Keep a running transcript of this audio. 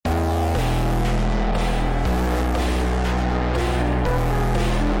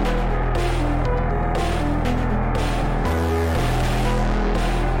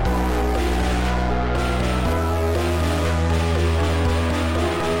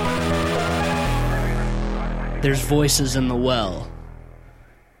There's voices in the well.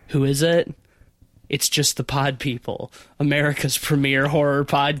 Who is it? It's just the Pod People, America's premier horror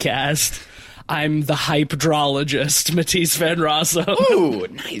podcast. I'm the hypedrologist, Matisse Van Rossum. Ooh,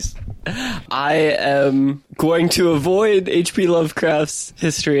 nice. I am going to avoid H.P. Lovecraft's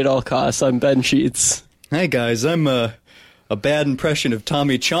history at all costs. I'm Ben Sheets. Hey guys, I'm a bad impression of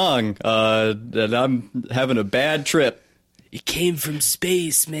Tommy Chong, and I'm having a bad trip. It came from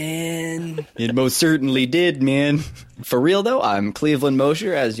space, man. It most certainly did, man. For real, though, I'm Cleveland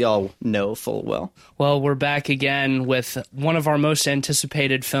Mosher, as y'all know full well. Well, we're back again with one of our most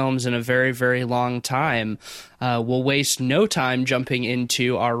anticipated films in a very, very long time. We'll waste no time jumping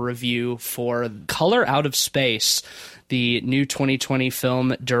into our review for Color Out of Space, the new 2020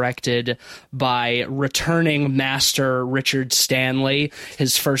 film directed by returning master Richard Stanley,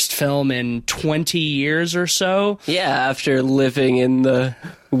 his first film in 20 years or so. Yeah, after living in the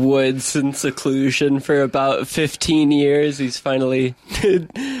woods and seclusion for about 15 years, he's finally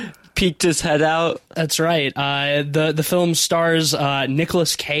peeked his head out. That's right. The film stars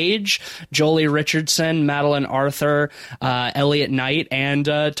Nicolas Cage, Jolie Richardson, Madeline Arthur, Elliot Knight, and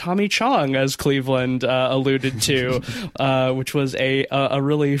Tommy Chong, as Cleveland alluded to, which was a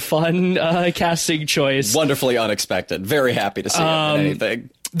really fun casting choice. Wonderfully unexpected. Very happy to see him in anything.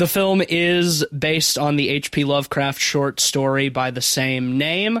 The film is based on the H.P. Lovecraft short story by the same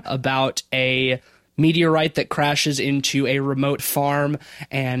name about a meteorite that crashes into a remote farm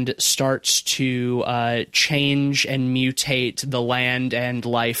and starts to change and mutate the land and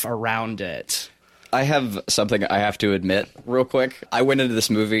life around it. I have something I have to admit real quick. I went into this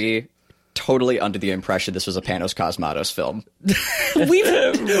movie totally under the impression this was a Panos Cosmatos film. We've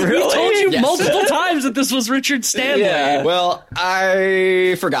told you multiple times that this was Richard Stanley. Yeah, well,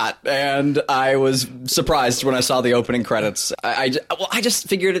 I forgot, and I was surprised when I saw the opening credits. I just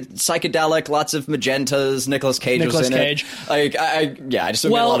figured it psychedelic, lots of magentas, Nicolas Cage was in it. I just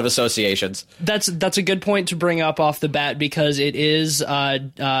made a lot of associations. That's a good point to bring up off the bat, because it is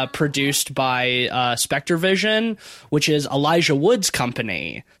produced by Spectre Vision, which is Elijah Wood's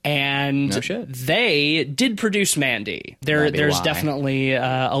company, and they did produce Mandy. There's definitely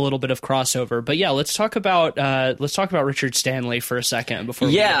a little bit of crossover, but yeah, let's talk about Richard Stanley for a second before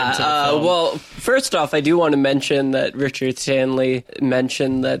we get into the film. Well, first off, I do want to mention that Richard Stanley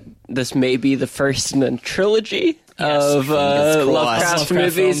mentioned that this may be the first in a trilogy of Lovecraft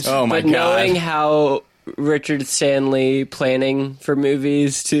movies. Oh my God! Knowing how Richard Stanley planning for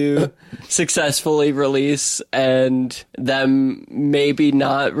movies to successfully release and them maybe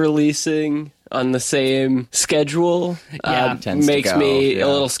not releasing on the same schedule makes me a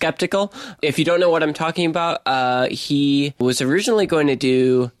little skeptical. If you don't know what I'm talking about, he was originally going to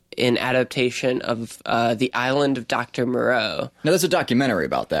do an adaptation of The Island of Dr. Moreau. Now, there's a documentary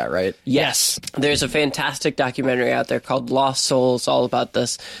about that, right? Yes. There's a fantastic documentary out there called Lost Souls, all about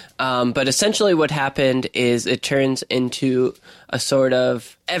this. But essentially what happened is it turns into a sort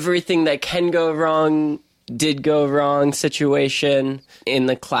of everything that can go wrong did go wrong situation in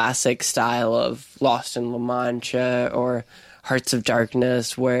the classic style of Lost in La Mancha or Hearts of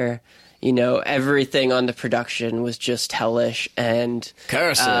Darkness, where everything on the production was just hellish and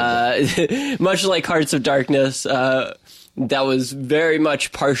cursed. Much like Hearts of Darkness, that was very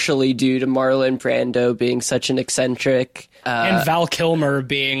much partially due to Marlon Brando being such an eccentric. And Val Kilmer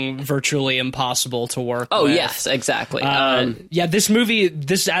being virtually impossible to work with. Oh, yes, exactly.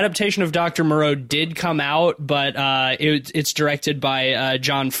 This adaptation of Dr. Moreau did come out, but it's directed by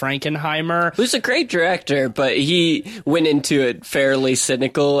John Frankenheimer. Who's a great director, but he went into it fairly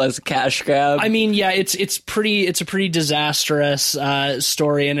cynical as a cash grab. I mean, yeah, it's a pretty disastrous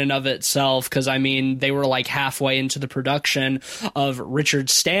story in and of itself, because, I mean, they were like halfway into the production of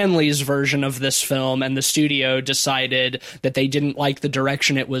Richard Stanley's version of this film, and the studio decided that they didn't like the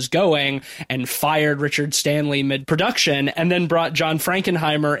direction it was going and fired Richard Stanley mid-production, and then brought John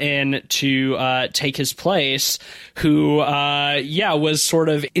Frankenheimer in to take his place, who, was sort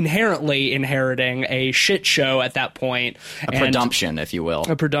of inherently inheriting a shit show at that point. A production, if you will.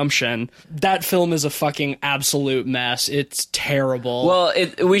 A production. That film is a fucking absolute mess. It's terrible. Well,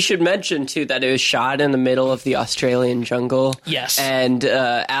 we should mention, too, that it was shot in the middle of the Australian jungle. Yes. And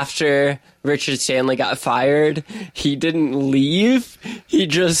after Richard Stanley got fired, he didn't leave. He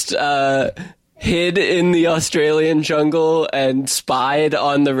just hid in the Australian jungle and spied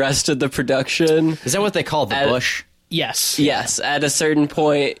on the rest of the production. Is that what they call the bush? Yes. Yes, at a certain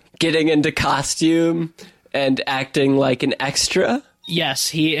point, getting into costume and acting like an extra. Yes,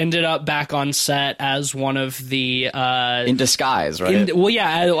 he ended up back on set as one of the in disguise, right?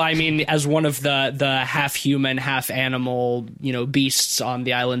 As one of the half human, half animal, beasts on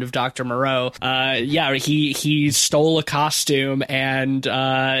the island of Dr. Moreau. He stole a costume and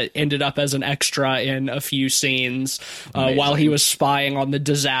ended up as an extra in a few scenes while he was spying on the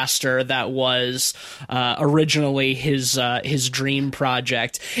disaster that was originally his dream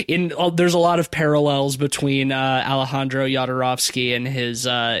project. There's a lot of parallels between Alejandro Jodorowsky and his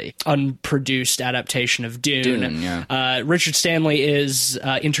unproduced adaptation of Dune. Richard Stanley is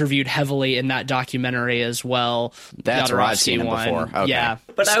interviewed heavily in that documentary as well. That's where I've seen him before. Okay. Yeah.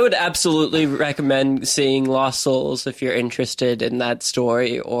 But I would absolutely recommend seeing Lost Souls if you're interested in that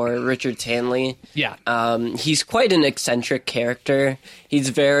story, or Richard Stanley. Yeah. He's quite an eccentric character. He's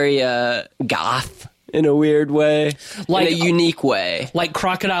very goth in a weird way, in a unique way. Like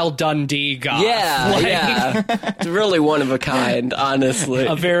Crocodile Dundee goth. Yeah. It's really one of a kind, honestly.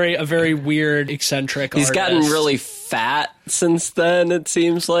 A very weird, eccentric He's artist. gotten really fat since then, it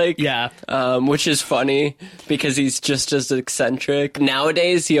seems like. Yeah. Which is funny, because he's just as eccentric.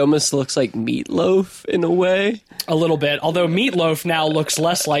 Nowadays, he almost looks like Meatloaf in a way. A little bit, although Meatloaf now looks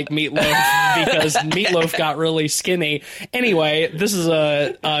less like Meatloaf because Meatloaf got really skinny. Anyway, this is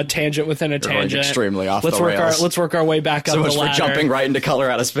a tangent within a tangent. Extremely off the rails. Let's work our way back up the ladder. So much for jumping right into Color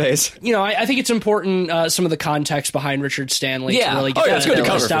Out of Space. I think it's important, some of the context behind Richard Stanley to really get it's good to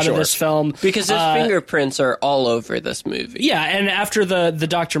cover, out of this film. Because his fingerprints are all over this movie. Yeah, and after the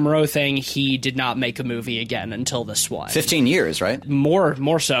Dr. Moreau thing, he did not make a movie again until this one. 15 years, right?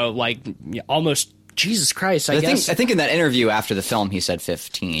 More so, like almost... Jesus Christ, I guess. I think in that interview after the film, he said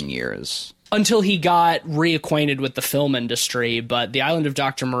 15 years. Until he got reacquainted with the film industry, but The Island of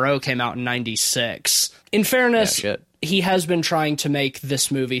Dr. Moreau came out in 96. In fairness, he has been trying to make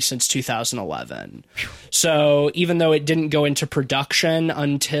this movie since 2011. So even though it didn't go into production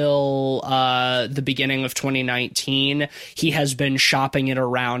until the beginning of 2019, he has been shopping it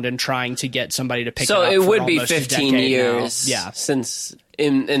around and trying to get somebody to pick it up. So it would be almost 15 years since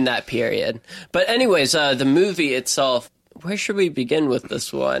in that period. But anyways, the movie itself, where should we begin with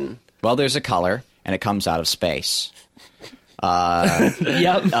this one? Well, there's a color, and it comes out of space.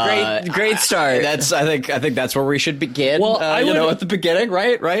 Yep. Great start. I think that's where we should begin. Well, at the beginning,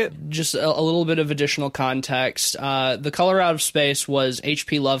 right? Just a little bit of additional context. The Color Out of Space was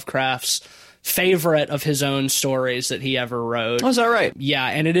H.P. Lovecraft's favorite of his own stories that he ever wrote. Oh, is that right? Yeah,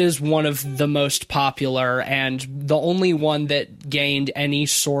 and it is one of the most popular and the only one that gained any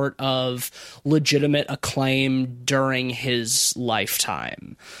sort of legitimate acclaim during his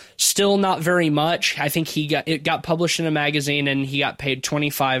lifetime. Still not very much. I think it got published in a magazine and he got paid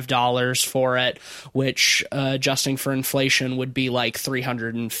 $25 for it, which adjusting for inflation would be like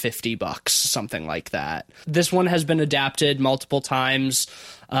 $350, something like that. This one has been adapted multiple times.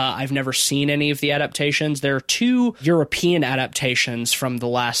 I've never seen any of the adaptations. There are 2 European adaptations from the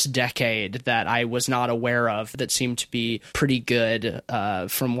last decade that I was not aware of that seem to be pretty good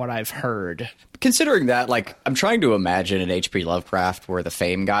from what I've heard. Considering that, I'm trying to imagine an H.P. Lovecraft where the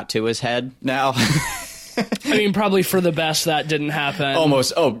fame got to his head now. I mean, probably for the best that didn't happen.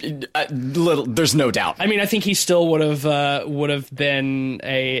 Almost. There's no doubt. I mean, I think he still would have been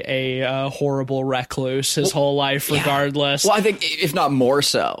a horrible recluse his whole life, regardless. Well, I think if not more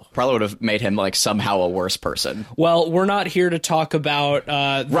so, probably would have made him somehow a worse person. Well, we're not here to talk about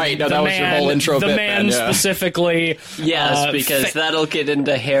that was your whole intro the bit. Man specifically. Yes, because that'll get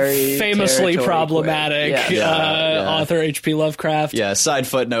into hairy, famously problematic author H.P. Lovecraft. Yeah. Side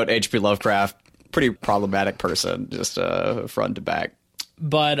footnote: H.P. Lovecraft. Pretty problematic person, just front to back.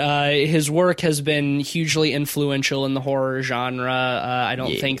 But his work has been hugely influential in the horror genre. I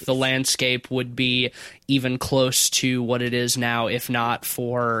don't think the landscape would be even close to what it is now if not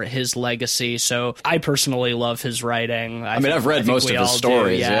for his legacy. So I personally love his writing. I've read most of his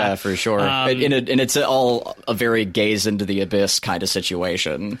stories, yeah, for sure. And it's all a very gaze into the abyss kind of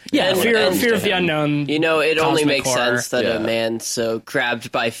situation. Yeah, fear of the unknown. It only makes sense that a man so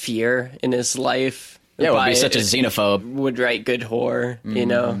grabbed by fear in his life would be such a xenophobe. Would write good horror,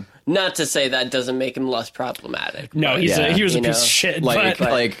 Not to say that doesn't make him less problematic. No, he was a piece of shit.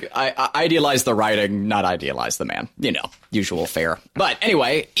 I idealize the writing, not idealize the man. Usual fare. But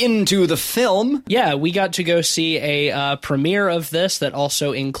anyway, into the film. Yeah, we got to go see a premiere of this that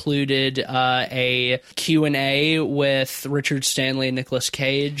also included a Q&A with Richard Stanley and Nicolas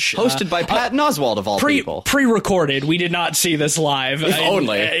Cage. Hosted by Patton Oswalt, of all people. Pre-recorded. We did not see this live. If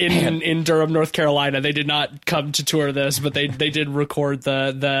only. In Durham, North Carolina. They did not come to tour this, but they did record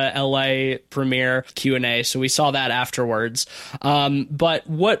the LA premiere Q&A, so we saw that afterwards. But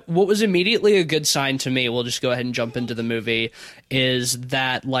what was immediately a good sign to me, we'll just go ahead and jump into the movie, is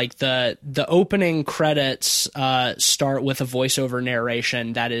that like the opening credits start with a voiceover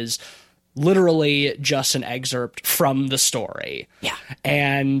narration that is literally just an excerpt from the story. Yeah.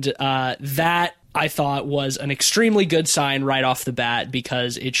 And that I thought was an extremely good sign right off the bat,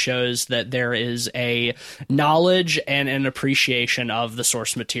 because it shows that there is a knowledge and an appreciation of the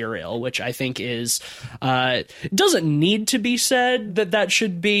source material, which I think is doesn't need to be said that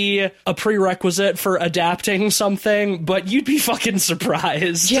should be a prerequisite for adapting something, but you'd be fucking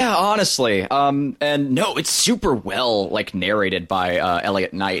surprised. Yeah, honestly. And no, it's super well like narrated by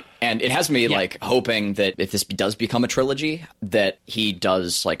Elliot Knight, and it has me like hoping that if this does become a trilogy, that he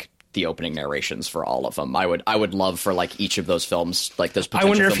does like the opening narrations for all of them. I would love for like each of those films, like those potential I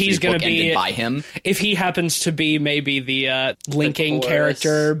wonder films if he's going to be by him. If he happens to be maybe the linking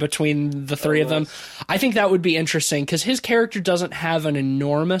character between the three of them. I think that would be interesting, because his character doesn't have an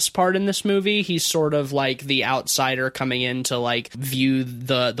enormous part in this movie. He's sort of like the outsider coming in to like view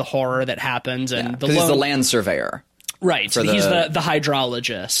the horror that happens, and he's the land surveyor. Right, he's the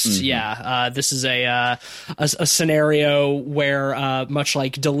hydrologist. Mm-hmm. Yeah, this is a scenario where, much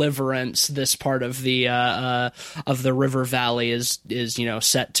like Deliverance, this part of the river valley is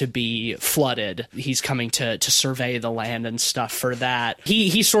set to be flooded. He's coming to survey the land and stuff for that.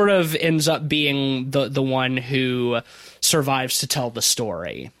 He sort of ends up being the one who survives to tell the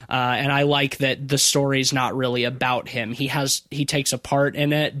story, and I like that the story's not really about him. He takes a part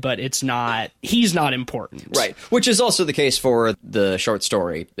in it, but he's not important. Right, which is also the case for the short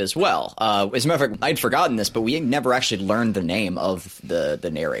story as well. As a matter of fact, I'd forgotten this, but we never actually learned the name of the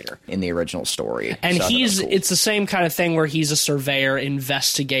narrator in the original story. And it's the same kind of thing where he's a surveyor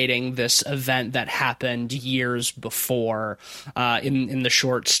investigating this event that happened years before in the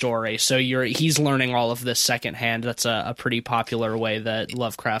short story. So he's learning all of this secondhand. That's a pretty popular way that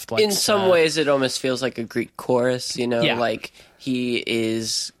Lovecraft likes. In some ways, it almost feels like a Greek chorus, like he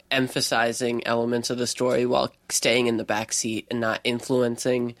is emphasizing elements of the story while staying in the backseat and not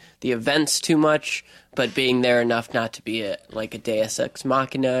influencing the events too much, but being there enough not to be a Deus Ex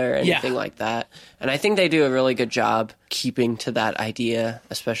Machina or anything like that. And I think they do a really good job keeping to that idea,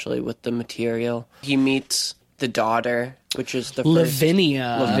 especially with the material. He meets the daughter, which is the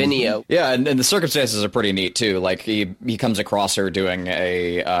Lavinia. Yeah, and the circumstances are pretty neat too. Like he comes across her doing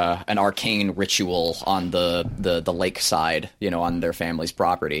an arcane ritual on the lakeside, on their family's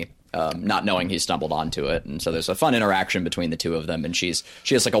property. Not knowing he stumbled onto it, and so there's a fun interaction between the two of them. And she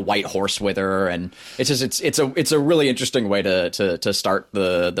has like a white horse with her, and it's a really interesting way to start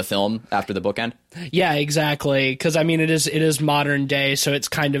the film after the bookend. Yeah, exactly. Because I mean, it is modern day, so it's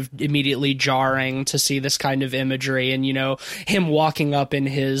kind of immediately jarring to see this kind of imagery, and him walking up in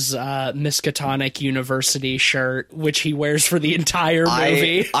his Miskatonic University shirt, which he wears for the entire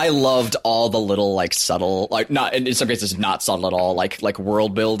movie. I loved all the little like subtle, like not in some cases not subtle at all, like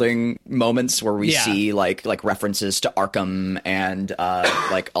world building moments where we see like references to Arkham and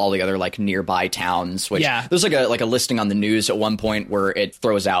like all the other like nearby towns. Which there's like a listing on the news at one point where it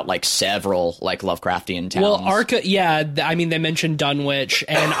throws out like several like Lovecraftian towns. Well, Arkham, I mean they mentioned Dunwich,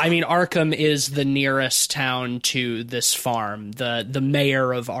 and I mean Arkham is the nearest town to this farm. The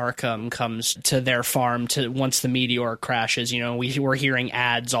mayor of Arkham comes to their farm once the meteor crashes. We're hearing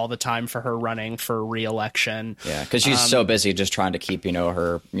ads all the time for her running for re-election. Yeah, because she's so busy just trying to keep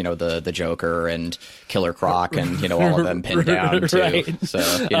her the Joker and Killer Croc and all of them pinned down too. Right. So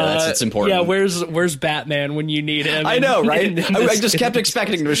it's important. Yeah, where's Batman when you need him? I know, right? I just kept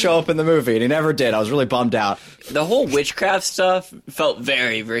expecting him to show up in the movie, and he never did. I was really bummed out. The whole witchcraft stuff felt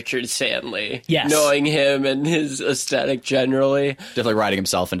very Richard Stanley. Yes, knowing him and his aesthetic generally, definitely writing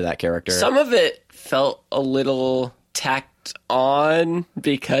himself into that character. Some of it felt a little tacked on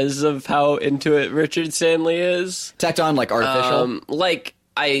because of how into it Richard Stanley is. Tacked on, like artificial,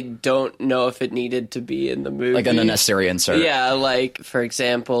 I don't know if it needed to be in the movie. Like an unnecessary insert. Yeah, like, for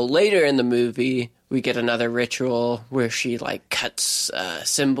example, later in the movie, we get another ritual where she, like, cuts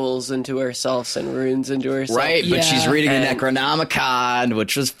symbols into herself and runes into herself. Right, but she's reading the Necronomicon,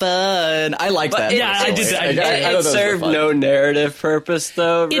 which was fun. I liked that. Yeah, I did. It served no narrative purpose,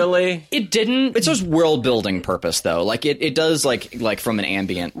 though, really. It didn't. It's just world-building purpose, though. Like, it does, like from an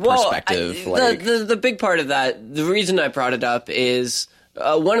ambient perspective. The big part of that, the reason I brought it up is...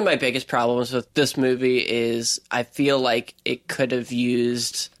 one of my biggest problems with this movie is I feel like it could have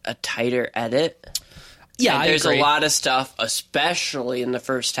used a tighter edit. Yeah, there's a lot of stuff, especially in the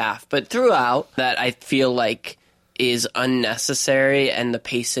first half, but throughout, that I feel like is unnecessary and the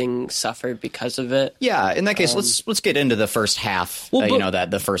pacing suffered because of it. Yeah, in that case, let's get into the first half.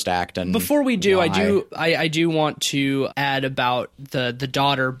 The first act. And before we do, I do want to add about the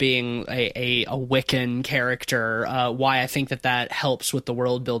daughter being a Wiccan character. Why I think that helps with the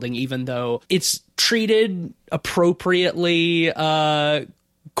world building, even though it's treated appropriately.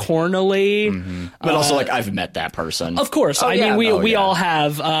 Cornily, but also I've met that person. Of course, we all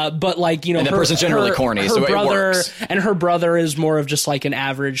have. But and that person's generally corny. So her brother, it works. And her brother is more of just an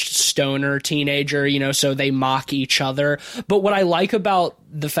average stoner teenager. So they mock each other. But what I like about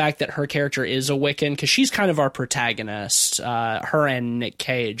the fact that her character is a Wiccan, because she's kind of our protagonist, her and Nick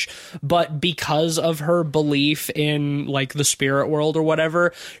Cage, but because of her belief in the spirit world or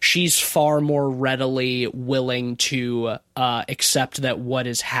whatever, she's far more readily willing to accept that what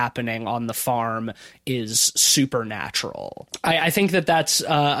is happening on the farm is supernatural. I think that's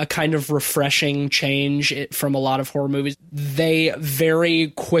a kind of refreshing change from a lot of horror movies. They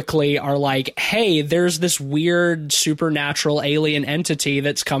very quickly are like, hey, there's this weird supernatural alien entity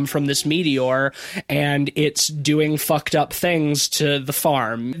that's come from this meteor and it's doing fucked up things to the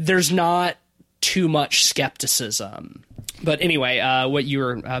farm. There's not too much skepticism. But anyway, what you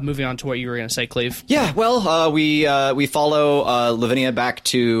were moving on to what you were going to say, Cleve. Yeah, well, we follow Lavinia back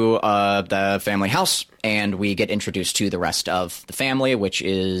to the family house, and we get introduced to the rest of the family, which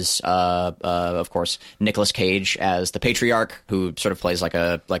is, of course, Nicolas Cage as the patriarch, who sort of plays like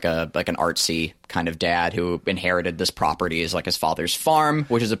an artsy kind of dad who inherited this property as his father's farm,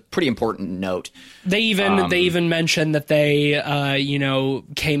 which is a pretty important note. They even mention that they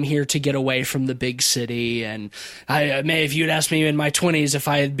came here to get away from the big city, and if you'd asked me in my 20s if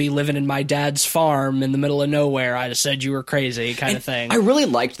I'd be living in my dad's farm in the middle of nowhere, I'd have said you were crazy, kind of thing. I really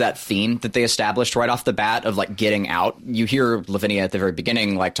liked that theme that they established right off the bat of getting out. You hear Lavinia at the very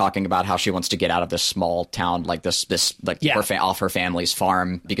beginning talking about how she wants to get out of this small town, off her family's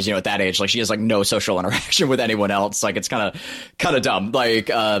farm, because at that age she has no social interaction with anyone else. It's kind of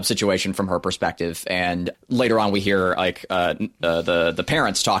dumb situation from her perspective. And later on we hear the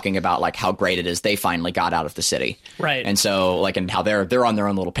parents talking about how great it is they finally got out of the city, right? And so and how they're on their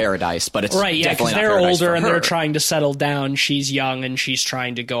own little paradise, but it's right, yeah, definitely because not they're older and her. they're trying to settle down. She's young and she's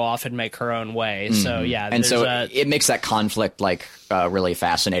trying to go off and make her own way. So yeah, and so it makes that conflict really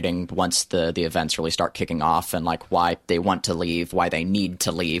fascinating once the events really start kicking off, and why they want to leave, why they need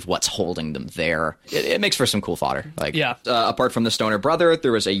to leave, what's holding them there. It makes for some cool fodder. Apart from the stoner brother,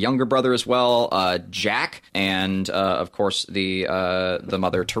 there was a younger brother as well, Jack, and of course the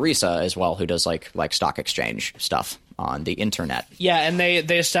mother Teresa as well, who does like stock exchange stuff on the internet. Yeah, and they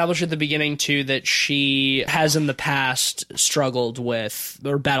establish at the beginning too that she has in the past struggled with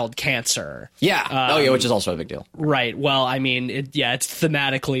or battled cancer. Yeah. Which is also a big deal. Right. Well, I mean, it's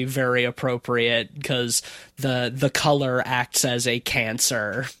thematically very appropriate because the color acts as a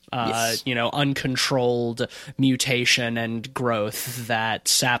cancer. Yes. Uncontrolled mutation and growth that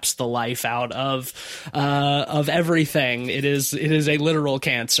saps the life out of everything. It is a literal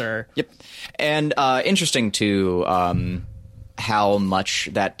cancer. Yep. And interesting too, how much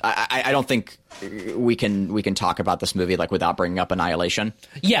that I don't think we can talk about this movie without bringing up Annihilation.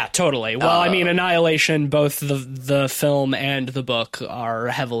 Yeah, totally. Well, I mean, Annihilation, both the film and the book are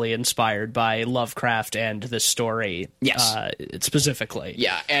heavily inspired by Lovecraft and this story. Yes, specifically.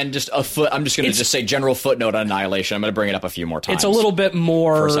 Yeah, and just I'm just going to just say general footnote on Annihilation. I'm going to bring it up a few more times. It's a little bit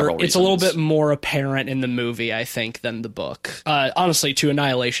more. It's a little bit more apparent in the movie, I think, than the book. Honestly, to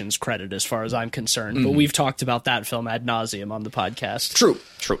Annihilation's credit, as far as I'm concerned. But we've talked about that film ad nauseum on the podcast. True.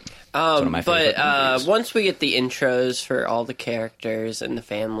 But once we get the intros for all the characters and the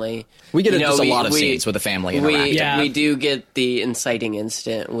family, we get just a lot of scenes with the family interacting. We do get the inciting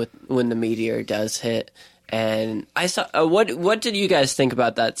incident when the meteor does hit. And I saw what did you guys think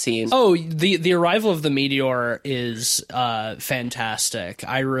about that scene? Oh, the arrival of the meteor is fantastic.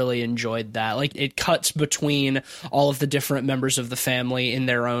 I really enjoyed that. It cuts between all of the different members of the family in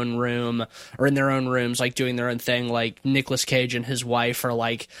their own room or in their own rooms, doing their own thing. Nicolas Cage and his wife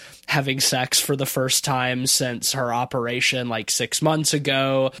are having sex for the first time since her operation 6 months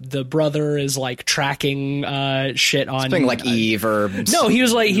ago. The brother is tracking shit on something Eve or no,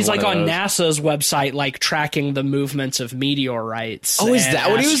 he's on NASA's website tracking the movements of meteorites. Oh, is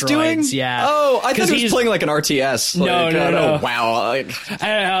that what he was doing? Yeah. Oh, I thought he was playing an RTS. No. Wow.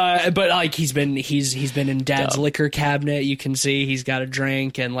 But he's been in Dad's liquor cabinet. You can see he's got a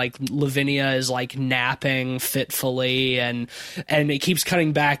drink, and Lavinia is napping fitfully, and it keeps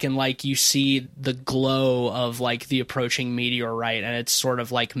cutting back, and you see the glow of the approaching meteorite, and it's sort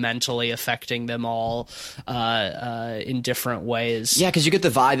of mentally affecting them all in different ways. Yeah, because you get the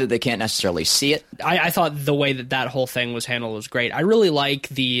vibe that they can't necessarily see it. I thought thought the way that whole thing was handled was great. I really like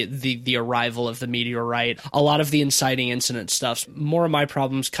the arrival of the meteorite. A lot of the inciting incident stuff. More of my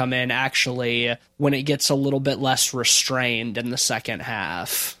problems come in actually when it gets a little bit less restrained in the second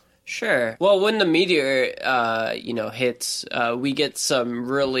half. Sure. Well, when the meteor, hits, we get some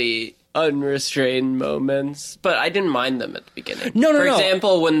really unrestrained moments, but I didn't mind them at the beginning. For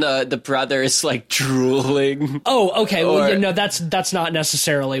example, when the brother is like drooling. Oh, okay. That's not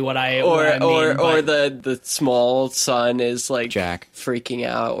necessarily what I mean. Or the small son is like Jack freaking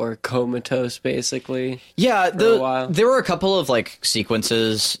out or comatose, basically. Yeah, there were a couple of like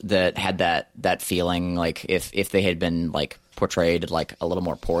sequences that had that feeling, like if they had been like portrayed like a little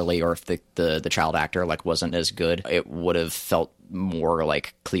more poorly, or if the child actor like wasn't as good, it would have felt more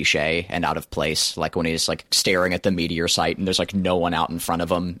like cliche and out of place, like when he's like staring at the meteor site and there's like no one out in front of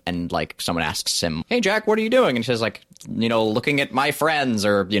him, and like someone asks him, "Hey Jack, what are you doing?" and he says like, looking at my friends,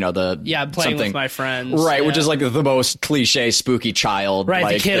 or playing with my friends, right? Which is like the most cliche spooky child, right?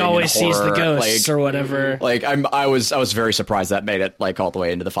 Like, the kid always sees the ghosts, or whatever. Like I was very surprised that made it like all the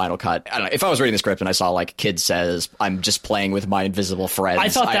way into the final cut. I don't know, if I was reading the script and I saw like kid says, "I'm just playing with my invisible friends," I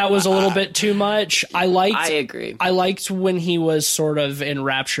thought that was a little bit too much. I agree. I liked when he was sort of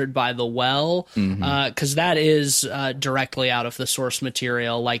enraptured by the well, because that is directly out of the source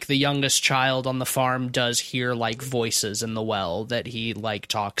material. Like the youngest child on the farm does hear like voices in the well that he like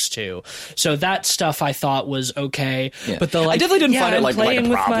talks to. So that stuff I thought was okay. Yeah. But I definitely didn't find it like a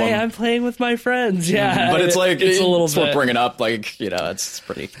problem. I'm playing with my friends. Yeah, but it's like it's a little bit bringing up like it's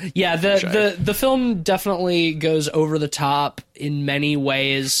pretty. Yeah, the film definitely goes over the top in many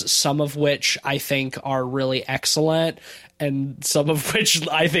ways. Some of which I think are really excellent, and some of which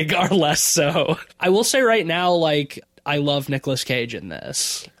I think are less so. I will say right now, like, I love Nicolas Cage in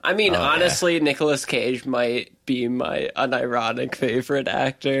this. I mean, honestly, Nicolas Cage might be my unironic favorite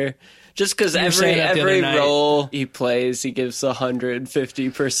actor. Just because every role he plays, he gives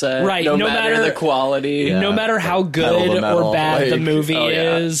 150%. Right. No matter the quality. Yeah. No matter how good or bad the movie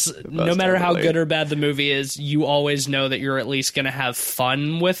is. No matter how good or bad the movie is, you always know that you're at least going to have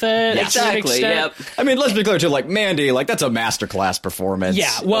fun with it. Yeah, exactly. Yep. I mean, let's be clear too. Like Mandy, like that's a masterclass performance.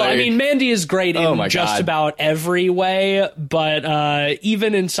 Yeah. Well, I mean, Mandy is great in just about every way, but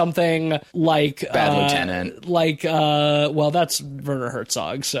even in something like Bad Lieutenant, that's Werner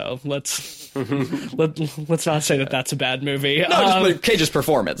Herzog. So let's not say that that's a bad movie. No, just like Cage's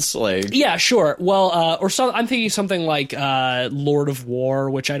performance, like yeah, sure. Well, I'm thinking something like Lord of War,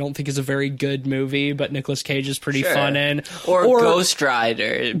 which I don't think is a very good movie, but Nicolas Cage is pretty fun in, or Ghost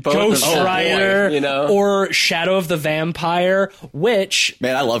Rider, or Shadow of the Vampire, which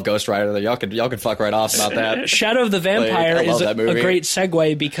man, I love Ghost Rider. Y'all could fuck right off about that. Shadow of the Vampire is a great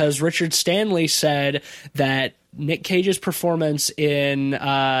segue because Richard Stanley said that Nick Cage's performance in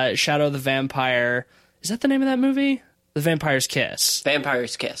Shadow of the Vampire, is that the name of that movie? The Vampire's Kiss.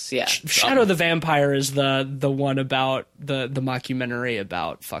 Vampire's Kiss, yeah. Shadow of the Vampire is the one about the mockumentary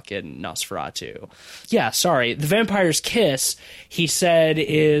about fucking Nosferatu. Yeah, sorry. The Vampire's Kiss, he said,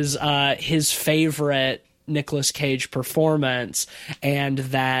 is his favorite Nicolas Cage performance, and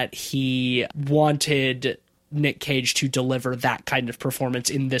that he wanted Nick Cage to deliver that kind of performance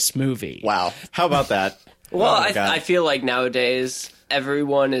in this movie. Wow. How about that? Well, I feel like nowadays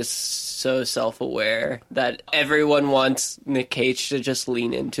everyone is so self-aware that everyone wants Nick Cage to just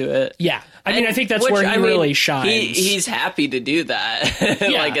lean into it. Yeah. I mean, I think that's where he really shines. He's happy to do that,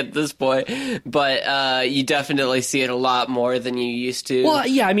 like at this point. But you definitely see it a lot more than you used to. Well,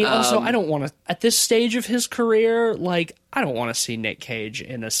 yeah, I mean, also, I don't want to, at this stage of his career, like, I don't want to see Nick Cage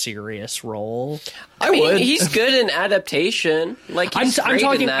in a serious role. I mean, he's good in adaptation. Like I'm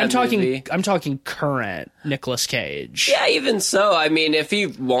talking current Nicolas Cage. Yeah, even so. I mean, if he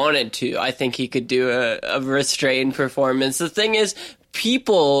wanted to, I think he could do a restrained performance. The thing is,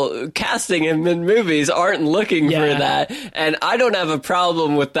 people casting him in movies aren't looking for that, and I don't have a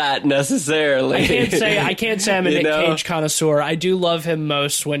problem with that necessarily. I can't say I'm a Nick Cage connoisseur. I do love him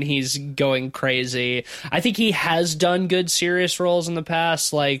most when he's going crazy. I think he has done good serious roles in the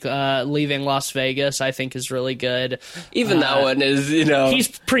past, like Leaving Las Vegas. I think is really good. Even that one is,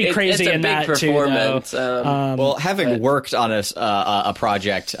 he's pretty crazy in that performance. Too. Well, having worked on a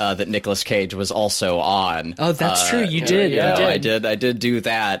project that Nicolas Cage was also on. Oh, that's true. You did. I did do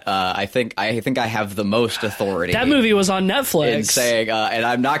that, I think I have the most authority. That movie was on Netflix. In saying, and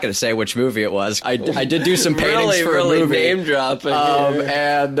I'm not going to say which movie it was. I did do some paintings for a movie. Name drop.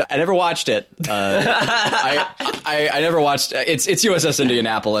 And I never watched it. I never watched. It's USS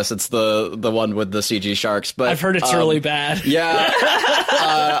Indianapolis. It's the one with the CG sharks. But I've heard it's really bad. Yeah.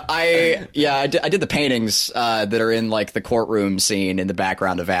 I did the paintings that are in like the courtroom scene in the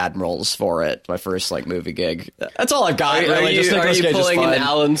background of Admirals for it. My first like movie gig. That's all I've got. Are you pulling an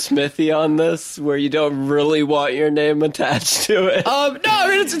Alan Smithy on this, where you don't really want your name attached to it? No, I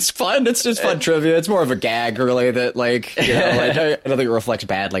mean it's fun. It's just fun trivia. It's more of a gag, really. That like, you know, like, I don't think it reflects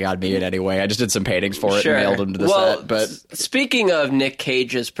badly on me in any way. I just did some paintings for it and mailed them to the set. But speaking of Nick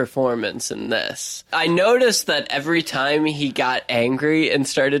Cage's performance in this, I noticed that every time he got angry and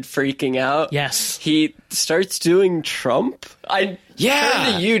started freaking out, yes, he starts doing Trump. I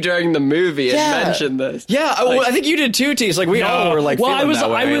heard you during the movie and mentioned this. Yeah, I think you did too, T. It's like we all were like feeling that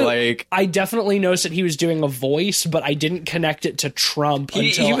way. I definitely noticed that he was doing a voice, but I didn't connect it to Trump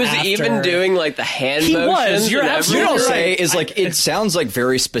until he was after. Even doing like the hand motions. You're absolutely right. Say is like it sounds like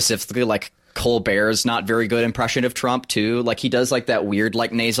very specifically like Colbert's not very good impression of Trump too. Like he does like that weird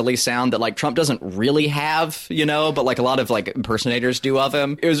like nasally sound that like Trump doesn't really have, you know, but like a lot of like impersonators do of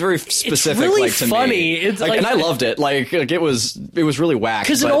him. It was very specific. It's really like to funny. me. It's like, and I loved it. Like it was really whack.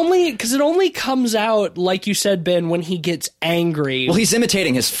 Because it only comes out, like you said, Ben, when he gets angry. Well, he's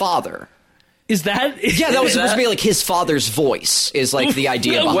imitating his father. Is that? Yeah, that was supposed to be like his father's voice. Is like the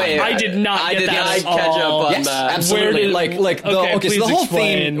idea behind it. I did not get that. I did not catch up on that. Absolutely. So the whole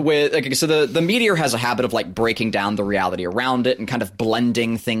explain. thing with so the meteor has a habit of like breaking down the reality around it and kind of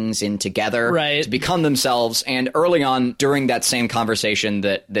blending things in together to become themselves. And early on, during that same conversation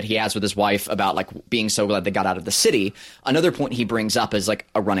that he has with his wife about like being so glad they got out of the city, another point he brings up as like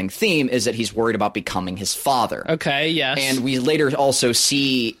a running theme is that he's worried about becoming his father. Okay. Yes. And we later also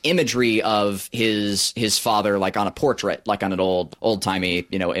see imagery of his father like on a portrait, like on an old-timey,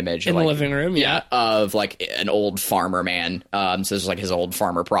 you know, image in like, the living room, of like an old farmer man. So this is like his old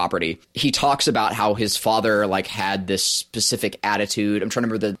farmer property. He talks about how his father like had this specific attitude. I'm trying to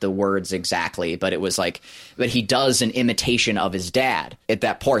remember the words exactly, but it was like that he does an imitation of his dad at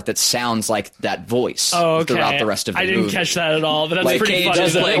that part that sounds like that voice throughout the rest of the movie. I didn't catch that at all, but that's like, pretty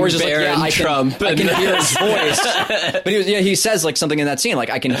funny. Trump. I can hear his voice. But he says like something in that scene,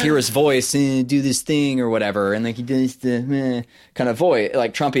 like I can hear his voice do this thing or whatever, and like he does the kind of voice,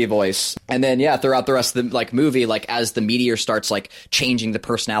 like Trumpy voice. And then throughout the rest of the like movie, like as the meteor starts like changing the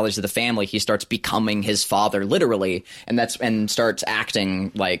personalities of the family, he starts becoming his father literally, and starts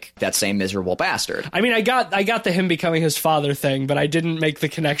acting like that same miserable bastard. I mean, I got the him becoming his father thing, but I didn't make the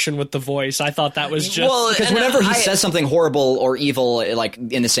connection with the voice. I thought that was just because whenever he says something horrible or evil, like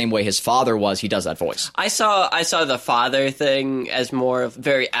in the same way his father was, he does that voice. I saw the father thing as more of a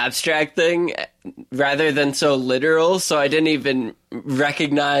very abstract thing rather than so literal, so I didn't even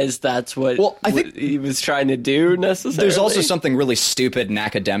recognize that's what I think he was trying to do necessarily. There's also something really stupid and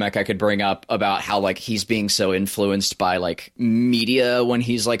academic I could bring up about how like he's being so influenced by like media when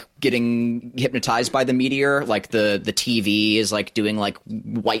he's like getting hypnotized by the meteor. Like the TV is like doing like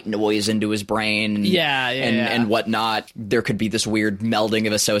white noise into his brain and whatnot. There could be this weird melding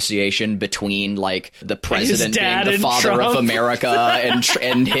of association between like the president being the father Trump. of America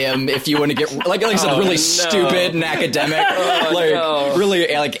and him, if you want to get like I said, really stupid and academic,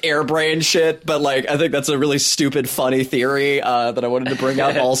 really like airbrain shit. But like I think that's a really stupid, funny theory that I wanted to bring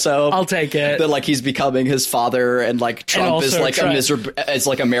up. Also, I'll take it. That like he's becoming his father, and like Trump is like is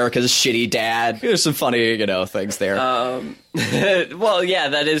like America's shitty dad. There's some funny things there. Well, yeah,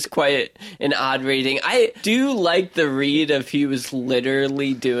 that is quite an odd reading. I do like the read of he was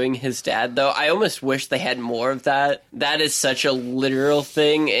literally doing his dad, though. I almost wish they had more of that. That is such a literal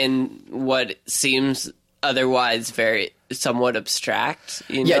thing in what seems otherwise very somewhat abstract.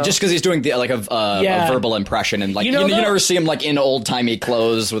 Yeah, just because he's doing a verbal impression, and like you never see him like in old timey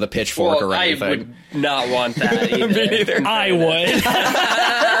clothes with a pitchfork or anything. I would not want that either. Me neither. I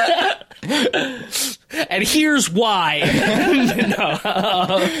would. And here's why.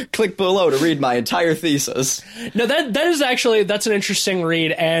 Click below to read my entire thesis. No, that's an interesting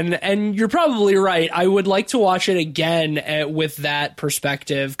read, and you're probably right. I would like to watch it again with that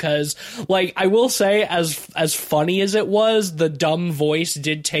perspective, because like I will say, as funny as it was, the dumb voice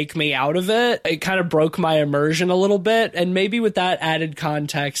did take me out of it. It kind of broke my immersion a little bit, and maybe with that added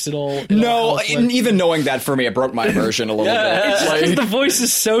context, it'll even knowing that for me, it broke my immersion a little bit. Because the voice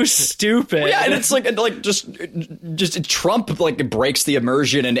is so stupid. Yeah, and it's like like just Trump like breaks the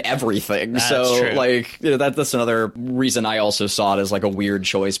immersion in everything. That's so true. like that's another reason I also saw it as like a weird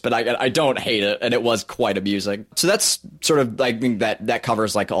choice, but I don't hate it, and it was quite amusing. So that's sort of, I think that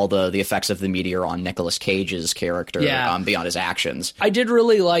covers like all the effects of the meteor on Nicolas Cage's character beyond his actions. I did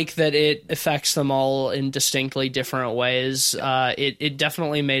really like that it affects them all in distinctly different ways. It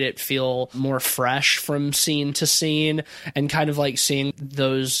definitely made it feel more fresh from scene to scene, and kind of like seeing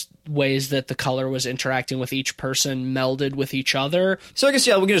those ways that the color was interacting with each person melded with each other. So I guess,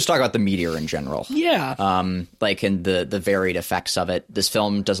 we can just talk about the meteor in general. Yeah. Like in the varied effects of it. This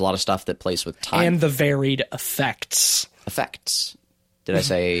film does a lot of stuff that plays with time. And the varied effects. Effects. Did I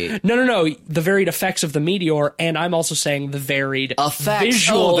say... No. The varied effects of the meteor, and I'm also saying the varied effects.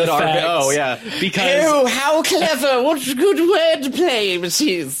 Visual effects. Yeah. Because... Oh, how clever. What a good wordplay,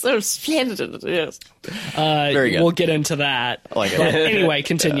 Machine. So splendid. Yes. Very good. We'll get into that. I like it. But anyway,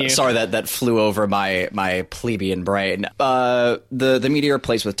 continue. Sorry that flew over my plebeian brain. The meteor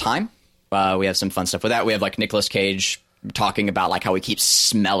plays with time. We have some fun stuff with that. We have like Nicolas Cage talking about like how he keeps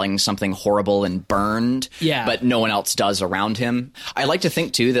smelling something horrible and burned, but no one else does around him. I like to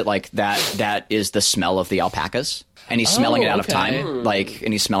think too that like that is the smell of the alpacas, and he's smelling it out of time, like,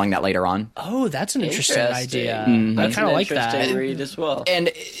 and he's smelling that later on. Oh, that's an interesting idea. Mm-hmm. I kind of like that. Read as well.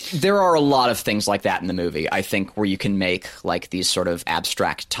 And there are a lot of things like that in the movie, I think, where you can make like these sort of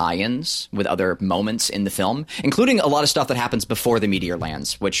abstract tie-ins with other moments in the film, including a lot of stuff that happens before the meteor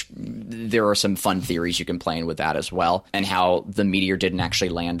lands, which there are some fun theories you can play in with that as well, and how the meteor didn't actually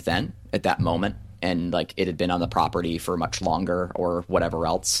land then at that moment. And like it had been on the property for much longer or whatever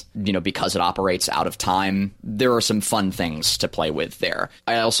else, because it operates out of time. There are some fun things to play with there.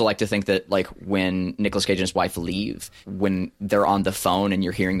 I also like to think that like when Nicolas Cage and his wife leave, when they're on the phone and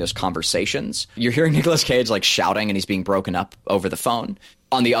you're hearing those conversations, you're hearing Nicolas Cage like shouting and he's being broken up over the phone.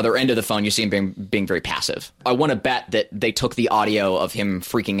 On the other end of the phone, you see him being very passive. I want to bet that they took the audio of him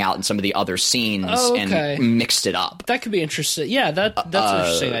freaking out in some of the other scenes and mixed it up. That could be interesting. Yeah, that's an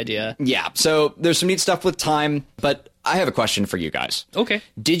interesting idea. Yeah, so there's some neat stuff with time, but I have a question for you guys. Okay.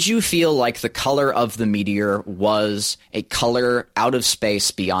 Did you feel like the color of the meteor was a color out of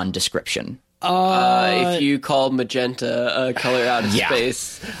space beyond descriration? If you call magenta a color out of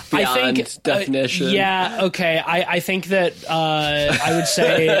space beyond definition. Okay. I think that I would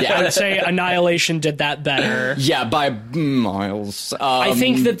say Annihilation did that better. Yeah, by miles. I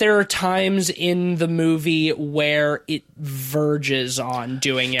think that there are times in the movie where it verges on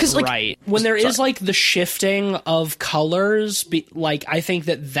doing it right. When there is like the shifting of colors, I think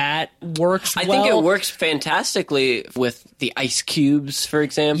that works well. I think it works fantastically with the ice cubes, for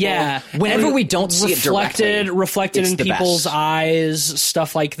example. Yeah. Whenever we don't see it directly, reflected in people's eyes,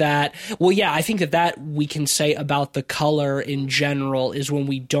 stuff like that. Well, yeah, I think that we can say about the color in general is when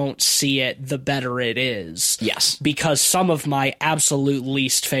we don't see it, the better it is. Yes. Because some of my absolute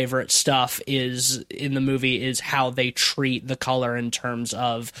least favorite stuff is in the movie is how they treat the color in terms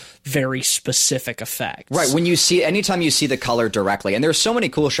of very specific effects. Right. Anytime you see the color directly, and there's so many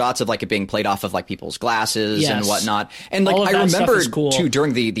cool shots of like it being played off of like people's glasses and whatnot. And like I remember too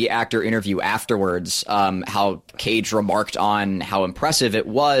during the actor interview afterwards, how Cage remarked on how impressive it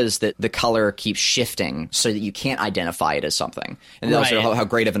was that the color keeps shifting so that you can't identify it as something, and also how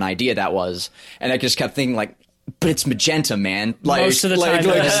great of an idea that was. And I just kept thinking like, but it's magenta, man. Like, most of the time,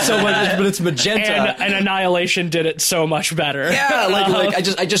 so much, but it's magenta. And Annihilation did it so much better. Yeah, like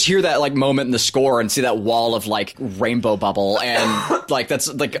I just hear that like moment in the score and see that wall of like rainbow bubble, and like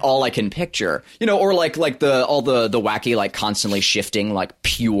that's like all I can picture, or like all the wacky like constantly shifting like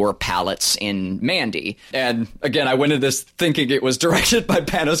pure palettes in Mandy. And again, I went into this thinking it was directed by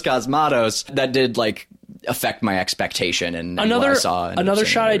Panos Cosmatos. That did like affect my expectation and what I saw. Another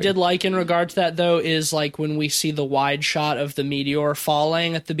shot I did like in regard to that, though, is like when we see the wide shot of the meteor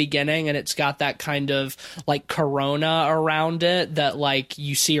falling at the beginning, and it's got that kind of like corona around it that like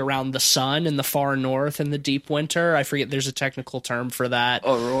you see around the sun in the far north in the deep winter. I forget, there's a technical term for that.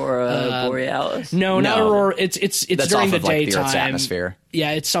 Aurora Borealis? No, not Aurora. It's that's during the off of, like, daytime. the Earth's atmosphere.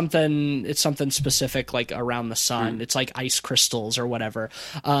 Yeah, it's something specific like around the sun. It's like ice crystals or whatever.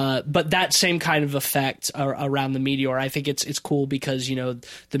 But that same kind of effect around the meteor, I think it's cool because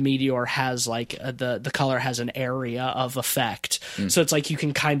the meteor has like the color has an area of effect, so it's like you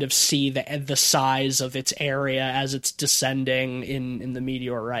can kind of see the size of its area as it's descending in the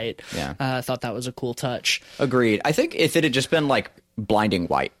meteor. Right? Yeah, I thought that was a cool touch. Agreed. I think if it had just been like blinding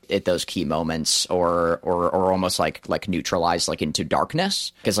white at those key moments, or almost like neutralized like into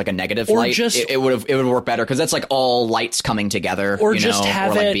darkness, because like a negative or light, just, it would work better, because that's like all lights coming together, or just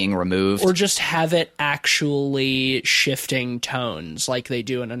have or like it being removed, or just have it actually shifting tones like they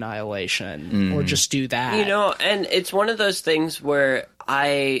do in Annihilation, or just do that. And it's one of those things where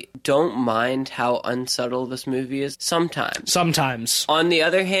I don't mind how unsubtle this movie is sometimes. On the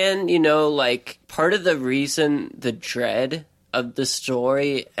other hand, like part of the reason the dread of the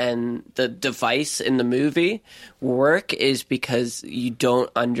story and the device in the movie work is because you don't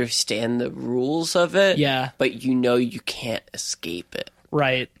understand the rules of it. Yeah. But you can't escape it.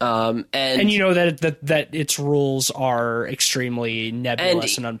 Right. And that its rules are extremely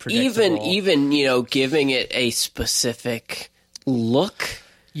nebulous and unpredictable. Even giving it a specific look,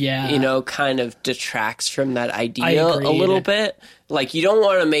 kind of detracts from that idea a little bit. Like, you don't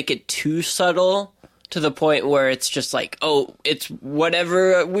want to make it too subtle to the point where it's just like, oh, it's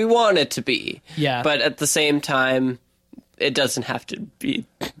whatever we want it to be. Yeah. But at the same time, it doesn't have to be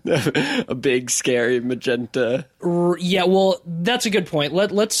a big, scary magenta. Yeah, well, that's a good point.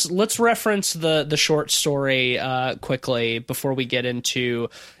 Let's reference the short story quickly before we get into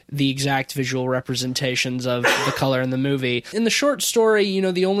the exact visual representations of the color in the movie. In the short story,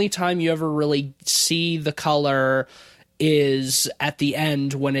 the only time you ever really see the color is at the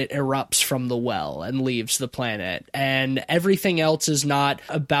end when it erupts from the well and leaves the planet. And everything else is not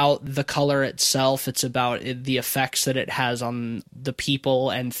about the color itself. It's about the effects that it has on the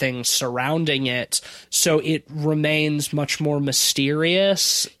people and things surrounding it. So it remains much more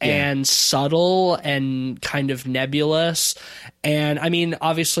mysterious and subtle and kind of nebulous. And I mean,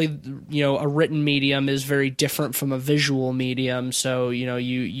 obviously, a written medium is very different from a visual medium. So,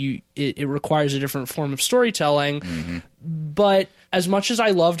 it requires a different form of storytelling. Mm-hmm. But as much as I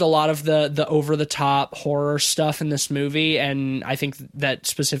loved a lot of the over-the-top horror stuff in this movie, and I think that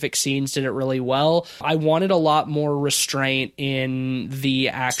specific scenes did it really well, I wanted a lot more restraint in the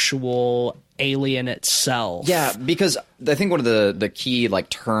actual alien itself. Yeah, because I think one of the key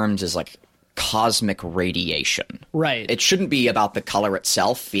terms is cosmic radiation. Right. It shouldn't be about the color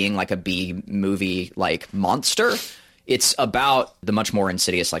itself being like a B movie monster. It's about the much more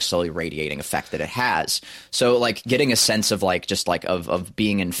insidious, slowly radiating effect that it has. So, getting a sense of of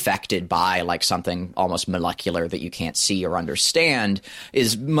being infected by something almost molecular that you can't see or understand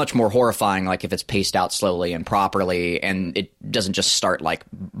is much more horrifying. If it's paced out slowly and properly, and it doesn't just start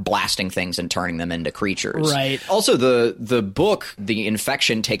blasting things and turning them into creatures. Right. Also, the book, the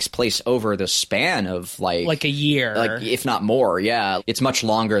infection takes place over the span of a year, if not more. Yeah, it's much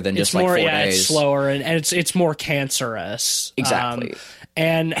longer than just 4 days. It's slower and it's more cancerous. Exactly.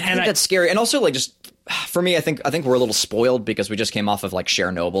 And I think that's scary. And also, just for me, I think we're a little spoiled because we just came off of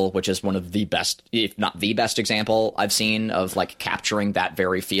Chernobyl, which is one of the best, if not the best example I've seen of capturing that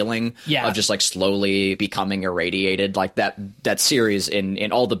very feeling of just slowly becoming irradiated. That series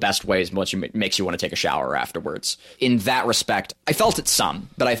in all the best ways, makes you want to take a shower afterwards. In that respect, I felt it some,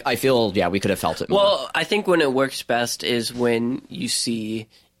 but I feel, we could have felt it more. Well, I think when it works best is when you see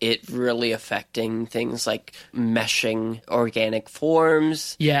it really affecting things like meshing organic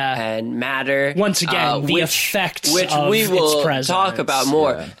forms and matter. Once again, the effects which of we will its presence. talk about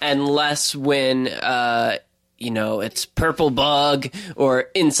more, and less when it's Purple Bug or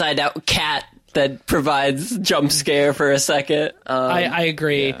Inside Out Cat that provides jump scare for a second. I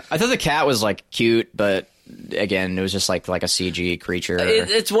agree. Yeah. I thought the cat was cute, but again, it was just like a CG creature.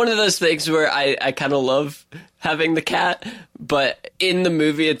 It's one of those things where I kind of love having the cat, but in the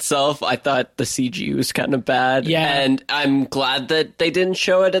movie itself, I thought the CG was kind of bad. Yeah. And I'm glad that they didn't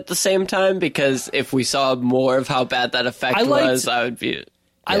show it at the same time, because if we saw more of how bad that effect was, I would be...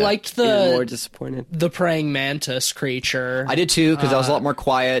 I liked even more disappointed. The praying mantis creature. I did too, because that was a lot more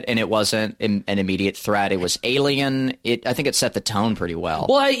quiet, and it wasn't an immediate threat. It was alien. I think it set the tone pretty well.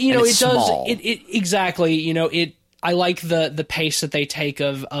 Well, it does. Small. It exactly. I like the pace that they take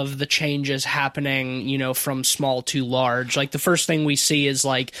of the changes happening, from small to large. The first thing we see is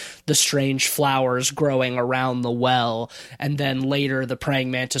the strange flowers growing around the well, and then later the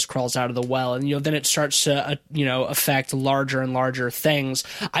praying mantis crawls out of the well, and then it starts to affect larger and larger things.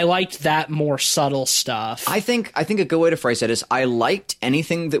 I liked that more subtle stuff. I think a good way to phrase it is I liked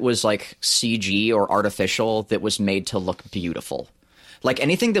anything that was CG or artificial that was made to look beautiful.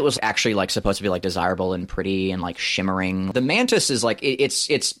 Anything that was actually supposed to be desirable and pretty and shimmering. The mantis is it's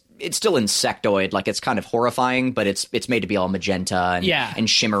still insectoid. It's kind of horrifying, but it's made to be all magenta and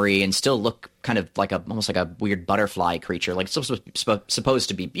shimmery and still look kind of almost like a weird butterfly creature. It's supposed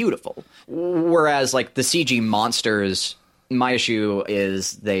to be beautiful. Whereas the CG monsters My issue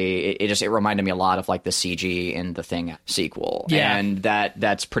is it reminded me a lot of like the CG in the Thing sequel, and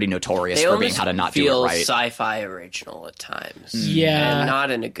that's pretty notorious for being how to not do it right. Sci-fi original at times, and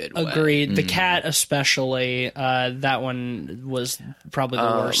not in a good way. Agreed. The cat, especially, that one was probably the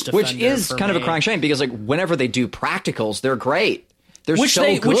worst offender, which is kind of a crying shame because like whenever they do practicals, they're great. Which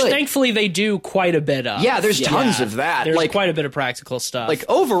thankfully they do quite a bit of. Yeah, there's tons of that. There's quite a bit of practical stuff. Like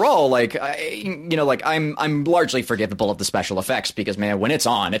overall, like I'm largely forgivable of the special effects because man, when it's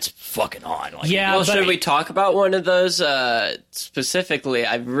on, it's fucking on. Like, well, should we talk about one of those specifically?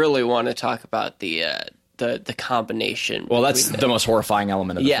 I really want to talk about the combination. Well, that's the most horrifying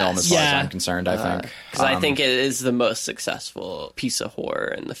element of the film as far as I'm concerned, I think. Because I think it is the most successful piece of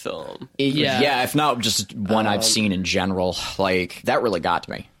horror in the film. Yeah, if not just one I've seen in general. Like, that really got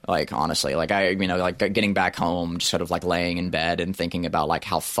to me. Like, honestly, like like getting back home, just sort of like laying in bed and thinking about like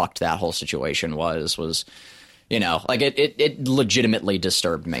how fucked that whole situation was like it legitimately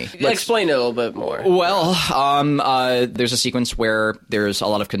disturbed me. Explain it a little bit more. Well, there's a sequence where there's a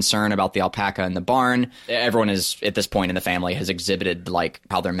lot of concern about the alpaca in the barn. Everyone is, at this point in the family, has exhibited like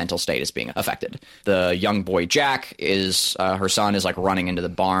how their mental state is being affected. The young boy Jack is, her son is like running into the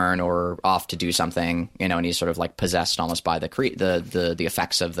barn or off to do something, and he's sort of like possessed almost by the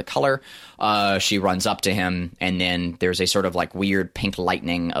effects of the color. She runs up to him, and then there's a sort of like weird pink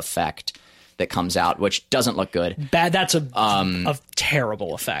lightning effect that comes out, which doesn't look good. Bad. That's a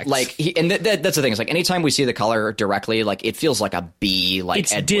terrible effect. Like, that's the thing. Is like anytime we see the color directly, like it feels like a B, like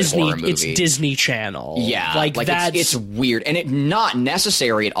it's Ed Disney. Wood horror movie. It's Disney Channel. Yeah, like that's it's weird, and it not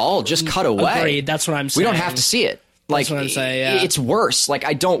necessary at all. Just cut away. Agreed. That's what I'm saying. We don't have to see it. Like, that's what I'm saying, yeah. It's worse. Like,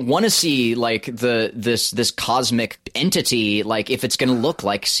 I don't want to see like this cosmic entity. Like, if it's going to look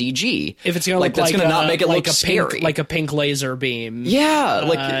like CG, if it's going to like look that's like going to not make it look scary, pink, like a pink laser beam. Yeah,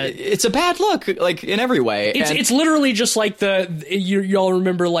 like it's a bad look, like in every way. It's literally just like y'all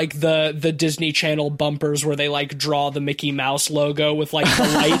remember like the Disney Channel bumpers where they like draw the Mickey Mouse logo with like the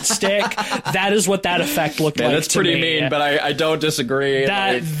light stick. That is what that effect looked like. That's to pretty me. mean, but I don't disagree.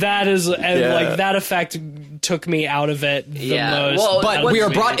 That is like that effect took me out of it the most. Well, but we are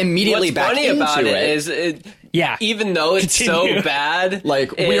brought immediately back into it. What's funny about it is even though it's so bad,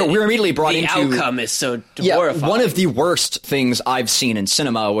 like we're immediately brought into the outcome is so horrifying. One of the worst things I've seen in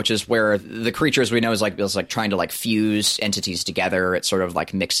cinema, which is where the creature, as we know, is like trying to like fuse entities together. It's sort of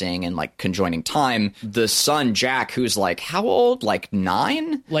like mixing and like conjoining time. The son Jack, who's like how old? Like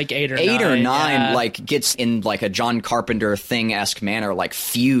 9? Like 8 or 9, yeah. like gets in like a John Carpenter Thing-esque manner, like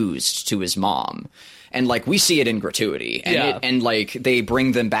fused to his mom. And like we see it in gratuity, and like they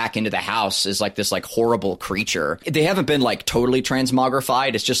bring them back into the house as like this like horrible creature. They haven't been like totally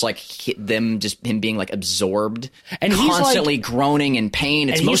transmogrified. It's just like him being like absorbed and constantly he's, like, groaning in pain.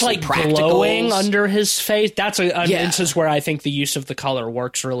 It's mostly like practicals. Glowing under his face. That's an instance where I think the use of the color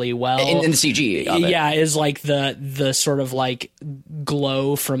works really well in the CG. Of it. Yeah, is like the sort of like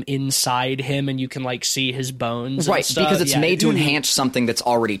glow from inside him, and you can like see his bones, right? And stuff. Because it's made to enhance something that's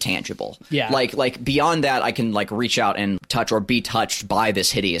already tangible. Yeah, like beyond that, I can like reach out and touch or be touched by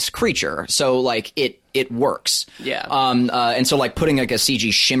this hideous creature. So like it works. Yeah. And so like putting like a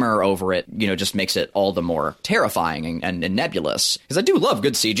CG shimmer over it, just makes it all the more terrifying and nebulous. Because I do love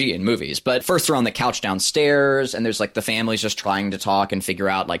good CG in movies. But first they're on the couch downstairs, and there's like the family's just trying to talk and figure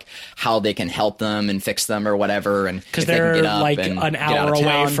out like how they can help them and fix them or whatever. And because they're like an hour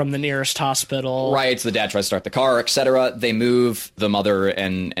away from the nearest hospital. Right. So the dad tries to start the car, etc. They move the mother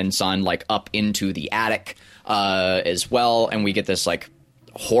and son like up into the attic as well, and we get this like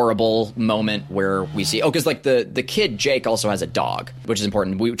horrible moment where we see because like the kid Jake also has a dog, which is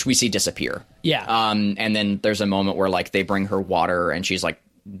important, which we see disappear. And then there's a moment where like they bring her water and she's like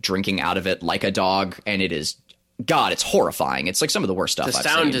drinking out of it like a dog, and it is it's horrifying. It's like some of the worst stuff I've seen. The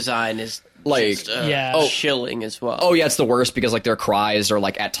sound design is like chilling as well. Oh yeah, it's the worst because like their cries are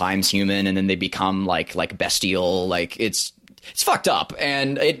like at times human, and then they become like bestial. Like it's fucked up,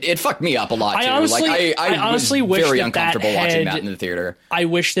 and it fucked me up a lot too. I honestly was very uncomfortable watching that in the theater. I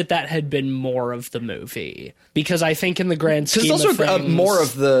wish that had been more of the movie, because I think in the grand scheme it's also of things, more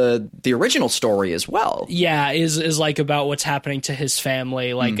of the original story as well. Yeah, is like about what's happening to his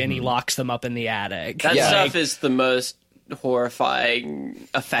family, like, and he locks them up in the attic. That stuff is the most horrifying,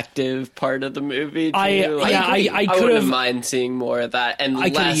 effective part of the movie too. I wouldn't mind seeing more of that, and I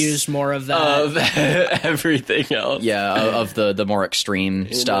could have used more of that of everything else. Of the more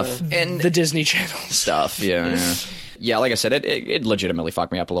extreme stuff and the Disney Channel stuff. Yeah. yeah, like I said, it legitimately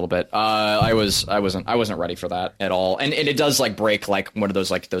fucked me up a little bit. I wasn't ready for that at all, and it does like break like one of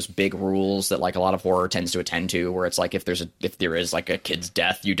those like those big rules that like a lot of horror tends to attend to, where it's like if there is like a kid's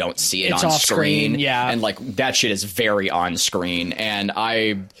death, you don't see it on screen, yeah, and like that shit is very on screen. And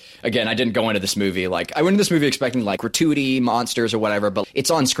I didn't go into this movie like I went into this movie expecting like gratuity, monsters or whatever, but it's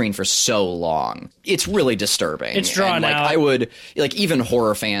on screen for so long, it's really disturbing. It's drawn out. I would like even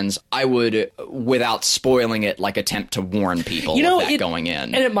horror fans, I would without spoiling it like attempt to warn people of that going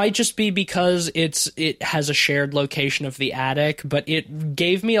in. And it might just be because it has a shared location of the attic, but it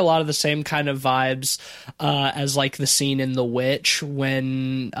gave me a lot of the same kind of vibes as like the scene in The Witch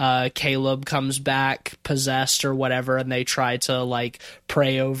when Caleb comes back possessed or whatever, and they try to like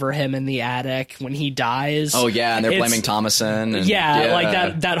pray over him in the attic when he dies. Oh yeah, and they're blaming Thomason. And,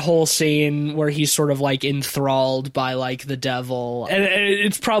 like that whole scene where he's sort of like enthralled by like the devil, and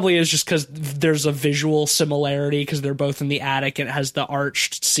it's probably is just because there's a visual similarity because they're both in the attic and it has the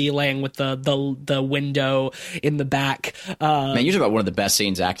arched ceiling with the window in the back. Man, you talk about one of the best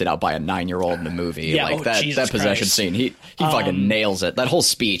scenes acted out by a 9-year-old in the movie. Yeah, like that possession Christ. scene. He fucking nails it. That whole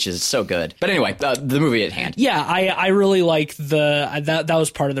speech is so good. But anyway, the movie at hand. Yeah, I really like that was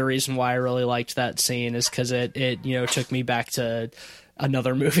part of the reason why I really liked that scene is because it took me back to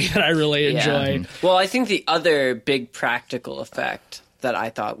another movie that I really enjoyed. Well, I think the other big practical effect that I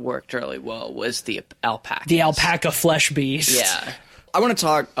thought worked really well was the alpaca. The alpaca flesh beast. Yeah. I want to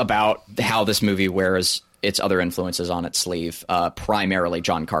talk about how this movie wears its other influences on its sleeve, primarily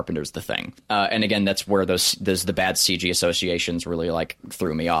John Carpenter's The Thing. And again, that's where the bad CG associations really like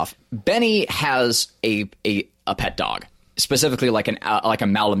threw me off. Benny has a pet dog, specifically like a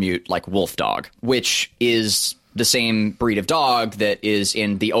Malamute like wolf dog, which is the same breed of dog that is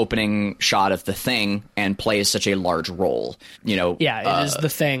in the opening shot of The Thing and plays such a large role. It is the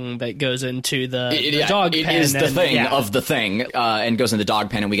thing that goes into the dog pen. It is the thing of The Thing and goes in the dog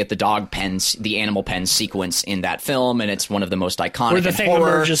pen, and we get the dog pens, the animal pen sequence in that film, and it's one of the most iconic. Where the thing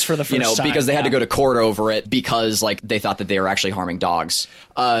horror, emerges for the first time. Because they had to go to court over it because like they thought that they were actually harming dogs.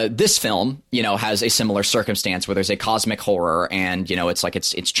 This film, has a similar circumstance where there's a cosmic horror, and it's like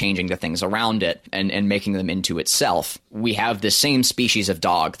it's changing the things around it and making them into itself. We have this same species of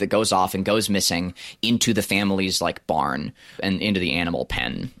dog that goes off and goes missing into the family's like barn and into the animal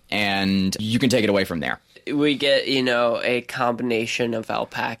pen, and you can take it away from there. We get, a combination of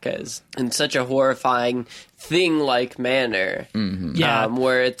alpacas in such a horrifying thing-like manner. Mm-hmm.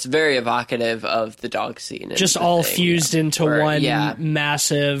 Where it's very evocative of the dog scene. Just all fused into one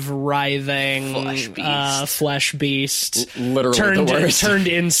massive, writhing flesh beast. Literally the worst. Turned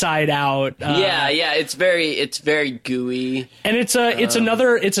inside out. It's very gooey. And it's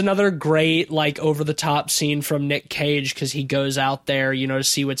another great, like, over-the-top scene from Nick Cage, because he goes out there, to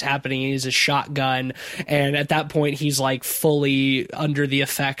see what's happening. He has a shotgun, and at that point, he's, like, fully under the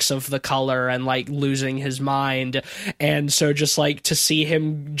effects of the color and, like, losing his mind. And so just, like, to see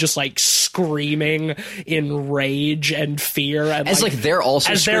him just, like, screaming in rage and fear. And, as, like, they're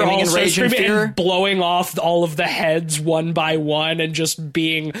also screaming in rage and fear? And blowing off all of the heads one by one and just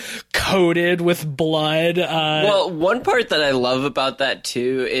being coated with blood. Well, one part that I love about that,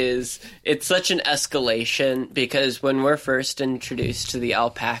 too, is it's such an escalation, because when we're first introduced to the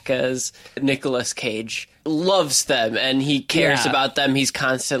alpacas, Nicolas Cage loves them, and he cares about them. He's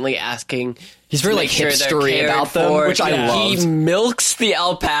constantly asking... He's very, like, hipstery about them, which I love. He milks the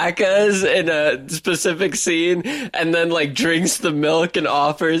alpacas in a specific scene, and then, like, drinks the milk and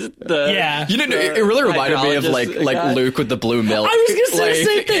offers the... Yeah. It really reminded me of, like Luke with the blue milk. I was gonna say the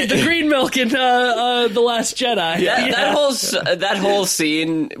same thing. The green milk in The Last Jedi. That whole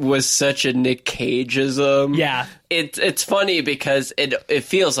scene was such a Nick Cageism. Yeah. It's funny because it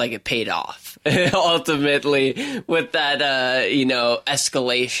feels like it paid off. Ultimately, with that,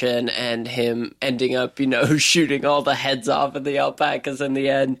 escalation and him ending up, shooting all the heads off of the alpacas in the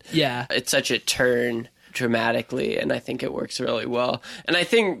end. Yeah. It's such a turn dramatically, and I think it works really well. And I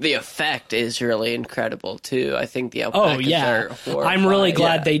think the effect is really incredible, too. I think the alpacas are horrifying. I'm really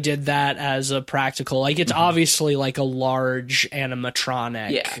glad they did that as a practical. Like, it's obviously, like, a large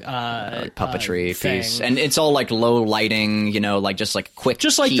animatronic puppetry thing. piece. And it's all, like, low lighting, like, just, like, quick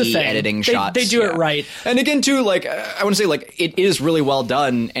just like the thing. editing shots. They do it right. And again, too, like, I want to say, like, it is really well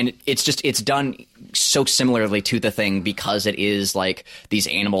done, and it's done so similarly to The Thing because it is like these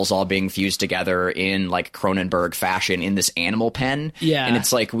animals all being fused together in like Cronenberg fashion in this animal pen. Yeah. And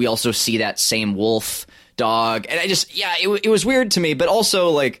it's like we also see that same wolf dog. And I just, it was weird to me, but also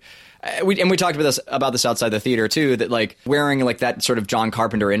like we talked about this outside the theater too, that like wearing like that sort of John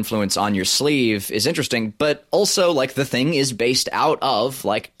Carpenter influence on your sleeve is interesting, but also like The Thing is based out of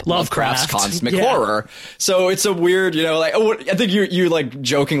like Lovecraft's cosmic horror. So it's a weird, like I think you like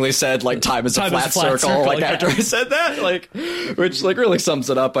jokingly said like time is a flat circle like after I said that, like, which like really sums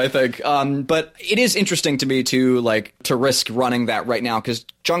it up, I think. But it is interesting to me to risk running that right now, because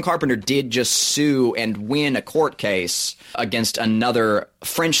John Carpenter did just sue and win a court case against another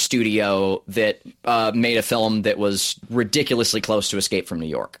French studio that made a film that was ridiculously close to Escape from New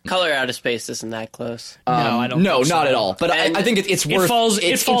York. Color Out of Space isn't that close. No, I don't. No, think so. Not at all. But I think it's worth. It falls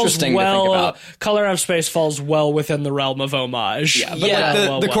interesting well, to think about. Color Out of Space falls well within the realm of homage. Yeah,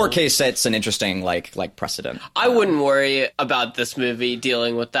 but the court case sets an interesting like precedent. I wouldn't worry about this movie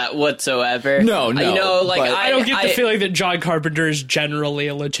dealing with that whatsoever. No. I don't get the feeling that John Carpenter is generally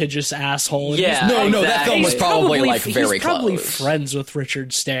a litigious asshole. Yeah, no, that film was probably very he's probably close. friends with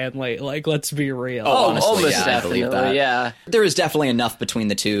Richard Stanley. Like, let's be real. Honestly, almost yeah, definitely. I believe that. Yeah, there is definitely enough between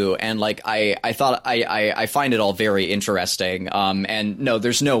the two, and like I thought I find it all very interesting. And no,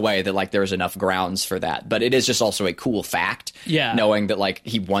 there's no way that like there's enough grounds for that, but it is just also a cool fact. Yeah, knowing that like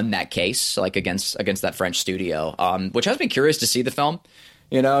he won that case like against that French studio, which has me curious to see the film.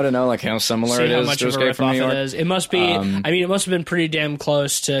 To know like how similar it is to Escape from New York. It is. It must be. It must have been pretty damn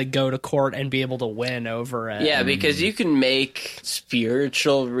close to go to court and be able to win over it. Yeah, because you can make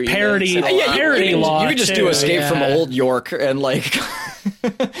spiritual parody law. You could just do Escape from Old York and like,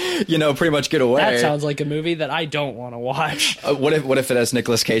 pretty much get away. That sounds like a movie that I don't want to watch. What if it has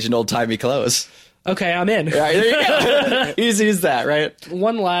Nicolas Cage in old timey clothes? Okay, I'm in. Right, there you go. Easy as that, right?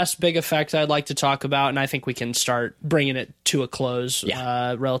 One last big effect I'd like to talk about, and I think we can start bringing it to a close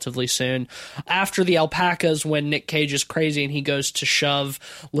relatively soon. After the alpacas, when Nick Cage is crazy and he goes to shove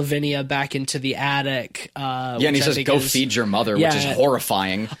Lavinia back into the attic. And he says, go feed your mother, which is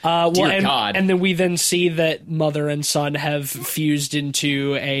horrifying. Dear God. And then we then see that mother and son have fused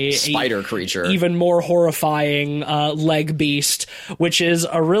into a spider creature. Even more horrifying leg beast, which is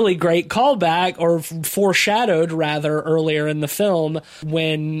a really great callback, or foreshadowed rather, earlier in the film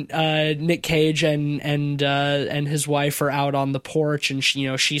when Nick Cage and his wife are out on the porch, and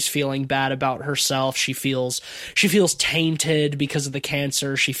she's feeling bad about herself. She feels tainted because of the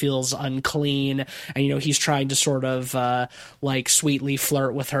cancer. She feels unclean, and he's trying to sort of like sweetly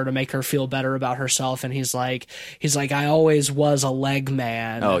flirt with her to make her feel better about herself. And he's like, I always was a leg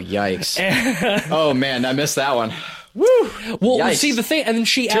man. Oh yikes! Oh man, I missed that one. Woo! Well, Yikes. See the thing, and then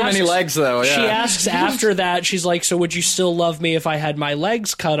she asks, many legs though. Yeah. She asks after that. She's like, "So would you still love me if I had my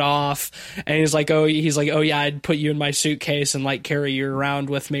legs cut off?" And he's like, "Oh yeah, I'd put you in my suitcase and like carry you around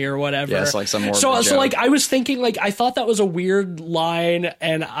with me or whatever." Yes, like some more. So like I was thinking, like I thought that was a weird line,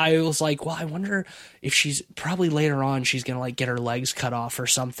 and I was like, well, I wonder if she's probably later on she's gonna like get her legs cut off or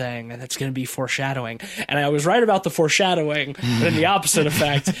something, and that's gonna be foreshadowing. And I was right about the foreshadowing, but then the opposite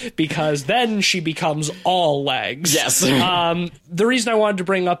effect, because then she becomes all legs. Yes. The reason I wanted to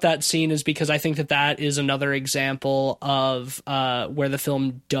bring up that scene is because I think that is another example of where the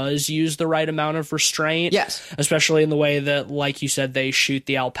film does use the right amount of restraint. Yes. Especially in the way that, like you said, they shoot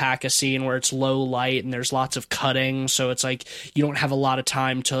the alpaca scene where it's low light and there's lots of cutting, so it's like you don't have a lot of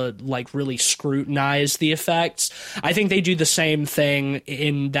time to like really scrutinize the effects. I think they do the same thing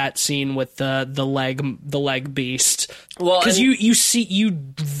in that scene with the leg beast. Well, because you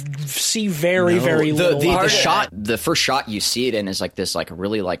see very little. The first shot you see it in is like this like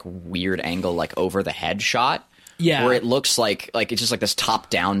really like weird angle, like over the head shot. Yeah, where it looks like it's just like this top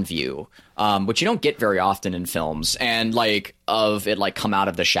down view, which you don't get very often in films, and like of it like come out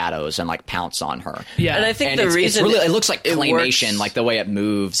of the shadows and like pounce on her. Yeah, and I think the reason it looks like claymation, works, like the way it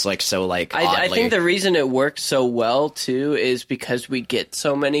moves, like so like oddly. I think the reason it works so well too is because we get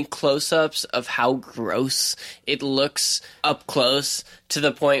so many close ups of how gross it looks up close, to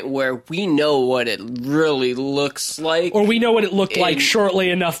the point where we know what it really looks like, or we know what it looked like shortly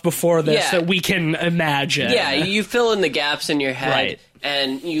enough before this that we can imagine. Yeah, you fill in the gaps in your head. Right.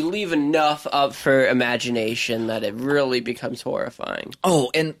 And you leave enough up for imagination that it really becomes horrifying. Oh,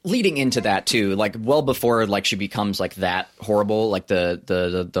 and leading into that too, like well before like she becomes like that horrible, like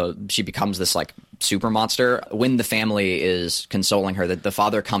the she becomes this like super monster. When the family is consoling her, that the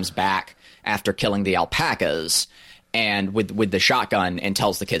father comes back after killing the alpacas and with the shotgun and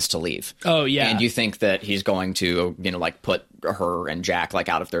tells the kids to leave. Oh yeah. And you think that he's going to like put her and Jack like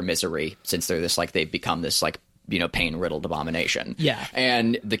out of their misery, since they're this like they've become this like pain-riddled abomination. Yeah.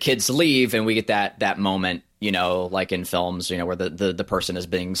 And the kids leave, and we get that moment you know, like in films, you know, where the person is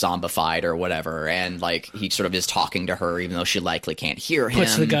being zombified or whatever, and like he sort of is talking to her even though she likely can't hear him.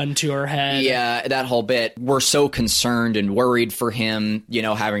 Puts the gun to her head. Yeah, that whole bit. We're so concerned and worried for him, you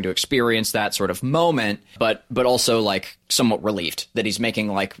know, having to experience that sort of moment, but also like somewhat relieved that he's making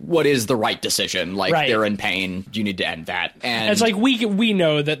like what is the right decision. Like they're in pain, you need to end that. And it's like we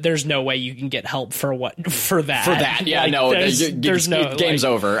know that there's no way you can get help for that. Yeah, like, no, there's no game's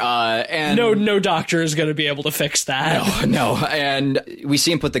over. And no doctor is going to be able to fix that. No. And we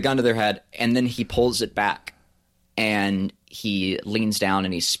see him put the gun to their head, and then he pulls it back, and he leans down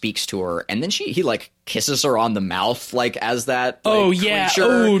and he speaks to her, and then he like kisses her on the mouth, like as that. Like, creature.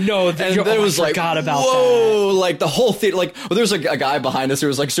 Oh no! And then it was like, about whoa! That. Like the whole thing. Like there's a guy behind us who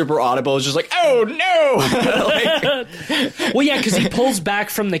was like super audible. It was just like, oh no! Well, yeah, because he pulls back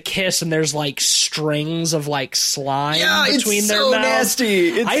from the kiss, and there's like strings of like slime between their mouths.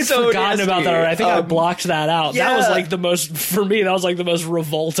 Nasty. I had forgotten about that already. I think I blocked that out. Yeah. That was like the most for me. That was like the most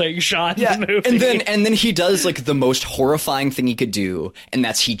revolting shot in the movie. And then he does like the most horrifying thing he could do, and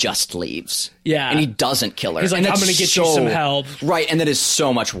that's he just leaves. Yeah, and he doesn't kill her. He's like, I'm going to get you some help. Right, and that is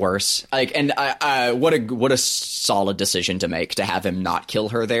so much worse. Like, and what a solid decision to make, to have him not kill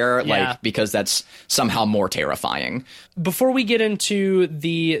her there. Like, because that's somehow more terrifying. Before we get into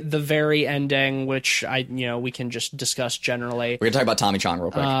the very ending, which we can just discuss generally. We're gonna talk about Tommy Chong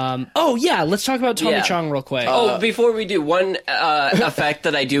real quick. Let's talk about Tommy Chong real quick. Before we do, one effect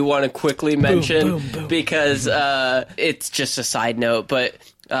that I do want to quickly mention, boom. because it's just a side note, but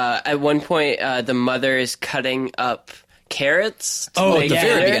at one point the mother is cutting up carrots at the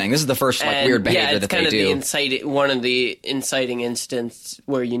very beginning. This is the first weird behavior that they do. One of the inciting instances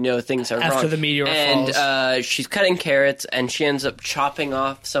where things are wrong. After the meteor falls. And she's cutting carrots, and she ends up chopping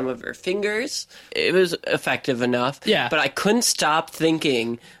off some of her fingers. It was effective enough. Yeah. But I couldn't stop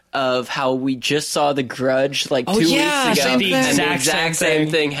thinking of how we just saw The Grudge 2 weeks ago, and the exact same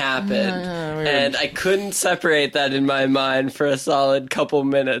thing happened. And I couldn't separate that in my mind for a solid couple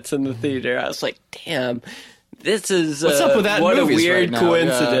minutes in the theater. I was like, damn. This is what's up with that? What a right weird now.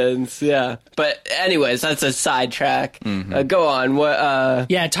 coincidence, yeah. But anyways, that's a sidetrack. Go on. What?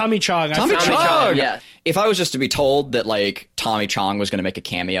 Tommy Chong. Tommy Chong. Yeah. If I was just to be told that like Tommy Chong was going to make a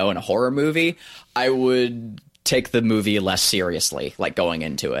cameo in a horror movie, I would take the movie less seriously, like going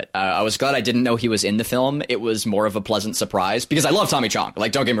into it. I was glad I didn't know he was in the film. It was more of a pleasant surprise because I love Tommy Chong.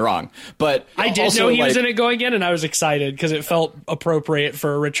 Like, don't get me wrong, but I did know he was in it going in, and I was excited because it felt appropriate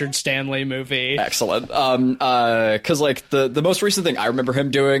for a Richard Stanley movie. Excellent. Because like the most recent thing I remember him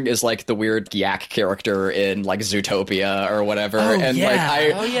doing is like the weird yak character in like Zootopia or whatever. I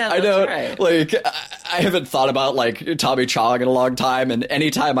don't right. like. I haven't thought about like Tommy Chong in a long time, and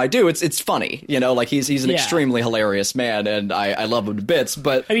anytime I do, it's funny. You know, like he's an extremely hilarious man, and I love him to bits.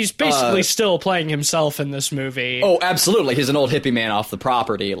 But and he's basically still playing himself in this movie. Oh, absolutely, he's an old hippie man off the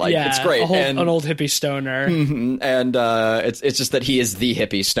property. Like it's great, an old hippie stoner. And it's just that he is the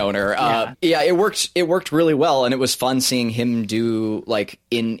hippie stoner. It worked really well, and it was fun seeing him do like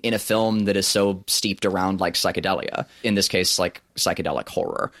in a film that is so steeped around like psychedelia. In this case, like psychedelic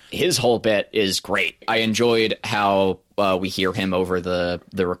horror. His whole bit is great. I enjoyed how we hear him over the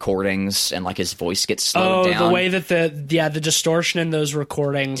recordings, and like his voice gets slowed down. Oh, the way that the distortion in those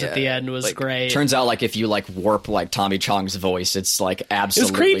recordings at the end was like, great. Turns out like if you like warp like Tommy Chong's voice, it's like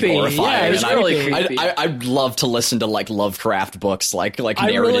absolutely creepy. horrifying. Yeah, it was really creepy. I'd love to listen to like Lovecraft books like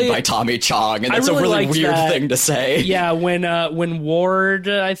narrated by Tommy Chong, and that's a really weird thing to say. Yeah, when Ward,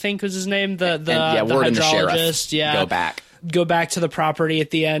 I think was his name, the Ward and the hydrologist, sheriff go back to the property at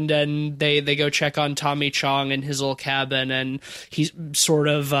the end, and they go check on Tommy Chong in his little cabin, and he's sort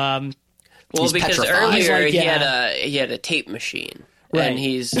of because petrified. earlier Like, he had a tape machine, and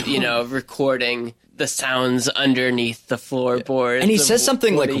he's recording the sounds underneath the floorboards, and he says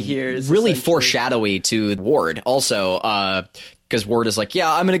something like really foreshadowy to Ward also. Because Ward is like,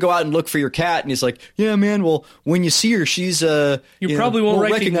 I'm going to go out and look for your cat. And he's like, yeah, man, well, when you see her, she's, you probably won't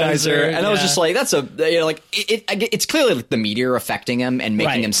recognize her. And I was just like, that's it's clearly like the meteor affecting him and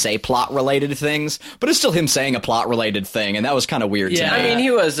making him say plot-related things, but it's still him saying a plot-related thing, and that was kind of weird to me. I mean,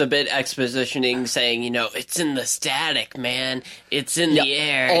 he was a bit expositioning, saying, it's in the static, man. It's in the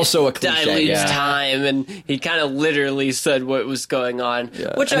air. Also a cliche, dilutes time, and he kind of literally said what was going on.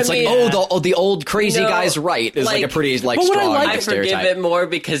 Which and it's like, the old crazy guy's right is like a pretty strong. What I like forgive stereotype. it more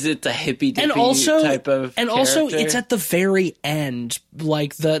because it's a hippie and also type of and also character. it's at the very end,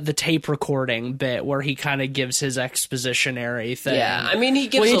 like the tape recording bit where he kind of gives his expositionary thing. Yeah, I mean, he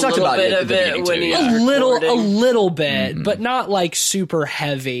gives Well, he a talked little about bit it at of the it beginning, when too, he's yeah. a recording. little bit, but not like super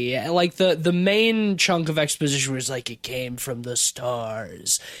heavy. Like the main chunk of exposition was like, it came from the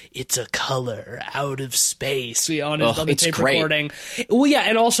stars. It's a color out of space. On the it's tape great. recording. Well, yeah,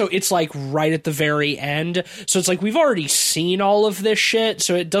 and also it's like right at the very end, so it's like we've already seen all of this shit,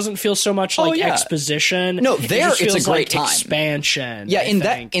 so it doesn't feel so much like yeah. exposition. No, It there just it's a feels great like time. expansion. Yeah, I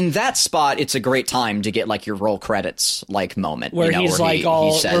think. in that spot, it's a great time to get like your roll credits like moment Where he's where like he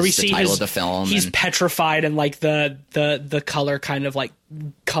all says where we the see title his of the film. he's and- petrified and like the color kind of like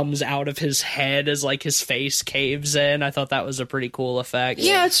comes out of his head as like his face caves in. I thought that was a pretty cool effect.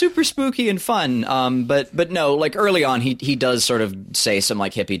 Yeah, it's super spooky and fun. But no, like early on, he does sort of say some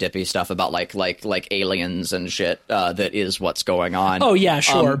like hippy dippy stuff about like aliens and shit. That is what's going on. Oh yeah,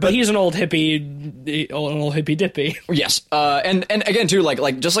 sure, but but he's an old hippie dippy. yes, and again too,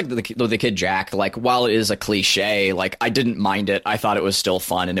 like just like the kid Jack. Like while it is a cliche, like I didn't mind it. I thought it was still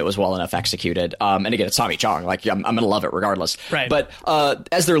fun and it was well enough executed. And again, it's Tommy Chong. Like I'm gonna love it regardless. Right. But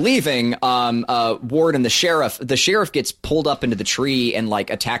as they're leaving, Ward and the sheriff gets pulled up into the tree and like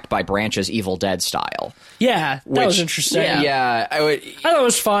attacked by branches, Evil Dead style. Yeah, that was interesting. Yeah, I thought it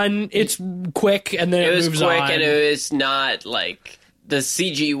was fun. It's quick and then It was moves quick, on. and it was not like the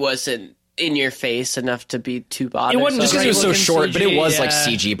CG wasn't in your face enough to be too bothersome. It wasn't just because it was so Great-looking short, but it CG, was like yeah.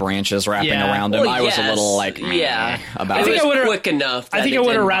 CG branches wrapping Yeah. around him. Well, I was a yes. little like yeah about it I think was I would've- quick enough. I think that I it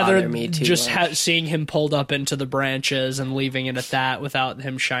would have didn't rather bother me too just much. seeing him pulled up into the branches and leaving it at that without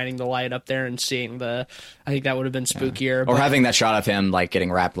him shining the light up there and seeing the. I think that would have been spookier. or but having that shot of him like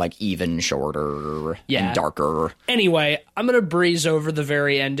getting wrapped like even shorter Yeah. and darker. anyway, I'm gonna breeze over the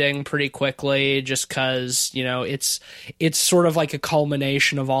very ending pretty quickly, just because it's sort of like a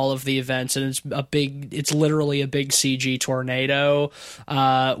culmination of all of the events, and it's literally a big CG tornado,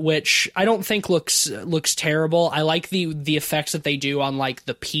 which I don't think looks terrible. I like the effects that they do on like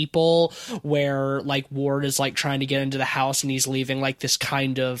the people, where like Ward is like trying to get into the house and he's leaving like this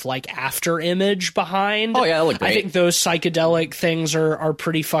kind of like after image behind. Oh, yeah, that looked I great. think those psychedelic things are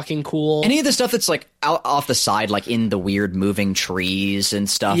pretty fucking cool. Any of the stuff that's like out off the side, like in the weird moving trees and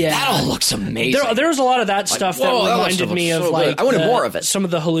stuff. Yeah. That all looks amazing. There was a lot of that stuff that whoa, that reminded stuff me looks of so good. like I wanted more of it. some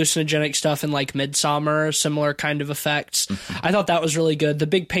of the hallucinogenic stuff in like Midsommar, similar kind of effects. Mm-hmm. I thought that was really good. The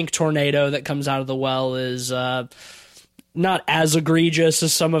big pink tornado that comes out of the well is not as egregious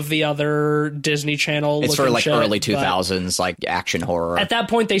as some of the other Disney Channel. it's for like shit, early but 2000s like action horror. At that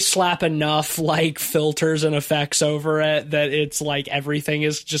point, they slap enough like filters and effects over it that it's like everything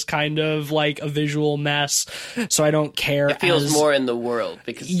is just kind of like a visual mess. So I don't care. It feels as- more in the world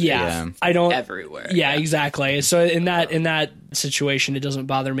because Yeah, it's I don't everywhere. Yeah, exactly. So in that situation, it doesn't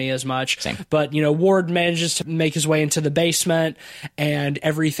bother me as much. Same. But Ward manages to make his way into the basement, and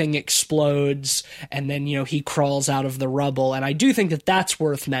everything explodes, and then he crawls out of the rubble. And I do think that that's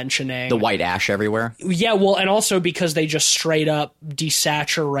worth mentioning. the white ash everywhere. Yeah, well, and also because they just straight up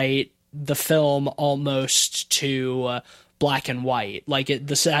desaturate the film almost to black and white. Like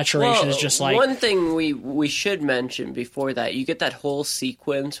the saturation is just like one thing we should mention before that. You get that whole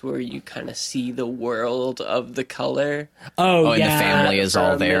sequence where you kind of see the world of the color. oh And yeah. the family is For a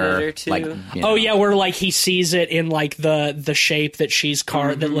all minute there. or two. Like, Oh yeah, where like he sees it in like the shape that she's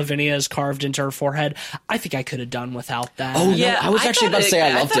carved, that Lavinia has carved into her forehead. I think I could have done without that. Oh, yeah, I was actually thought about to say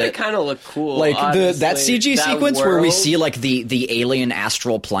I loved thought it. it kind of looked cool. Like that honestly. CG That sequence where we world. see like the alien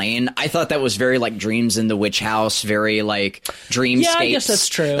astral plane. I thought that was very like Dreams in the Witch House, very like dreamscapes. Yeah, I guess that's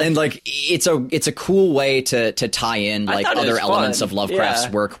true. And like it's a cool way to tie in like thought it other was elements fun. of Lovecraft's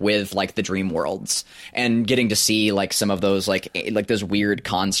Yeah. work with like the dream worlds, and getting to see like some of those like those weird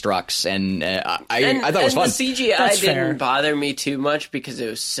constructs. And I thought it was fun. The CGI That's didn't fair. bother me too much because it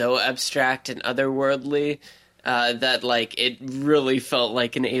was so abstract and otherworldly that like it really felt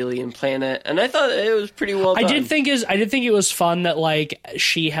like an alien planet, and I thought it was pretty well done. I did think it was fun that like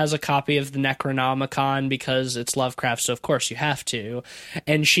she has a copy of the Necronomicon because it's Lovecraft, so of course you have to,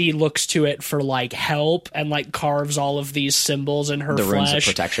 and she looks to it for like help and like carves all of these symbols in her the flesh, runes of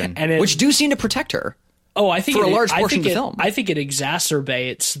protection, and which do seem to protect her. Oh, I think for a large portion of the film. I think it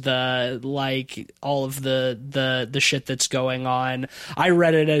exacerbates the like all of the shit that's going on. I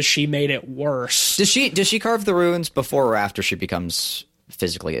read it as she made it worse. Does she carve the runes before or after she becomes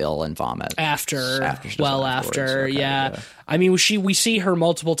physically ill and vomit after okay, yeah. I mean, we see her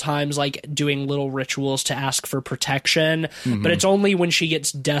multiple times like doing little rituals to ask for protection, but it's only when she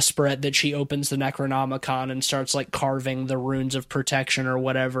gets desperate that she opens the Necronomicon and starts like carving the runes of protection or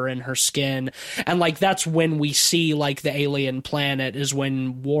whatever in her skin. And like that's when we see like the alien planet, is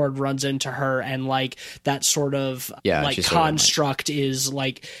when Ward runs into her, and like that sort of like construct is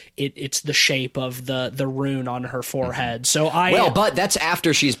like it's the shape of the rune on her forehead. So but that's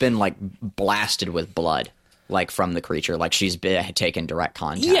after she's been like blasted with blood, like from the creature, like she's been taken direct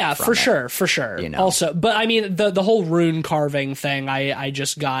contact. Yeah, for sure. You know? Also, but I mean, the whole rune carving thing, I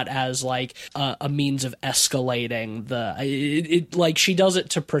just got as like a means of escalating it like she does it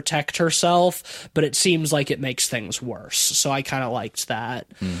to protect herself, but it seems like it makes things worse. So I kind of liked that.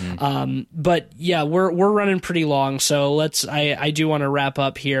 But yeah, we're running pretty long, so I do want to wrap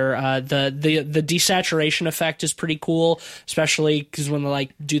up here. The desaturation effect is pretty cool, especially because when they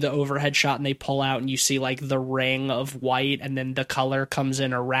like do the overhead shot and they pull out and you see like the ring of white and then the color comes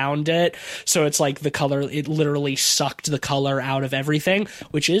in around it, so it's like the color, it literally sucked the color out of everything,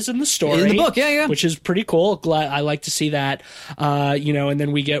 which is in the story, in the book, yeah, which is pretty cool. I like to see that. And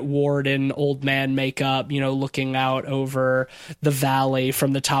then we get Ward in old man makeup, looking out over the valley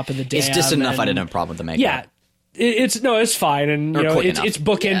from the top of the dam. It's just enough. I didn't have a problem with the makeup. Yeah, it's fine, and it's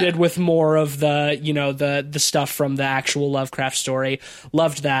bookended with more of the the stuff from the actual Lovecraft story.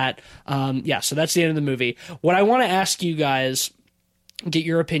 Loved that. So that's the end of the movie. What I want to ask you guys, get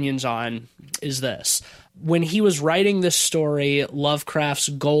your opinions on, is this: when he was writing this story, Lovecraft's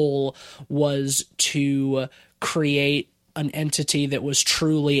goal was to create an entity that was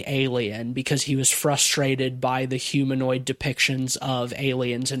truly alien, because he was frustrated by the humanoid depictions of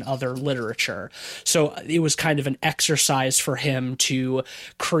aliens in other literature. So it was kind of an exercise for him to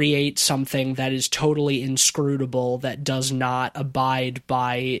create something that is totally inscrutable, that does not abide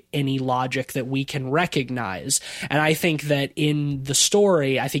by any logic that we can recognize. And I think that in the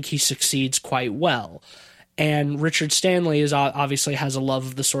story, I think he succeeds quite well. And Richard Stanley obviously has a love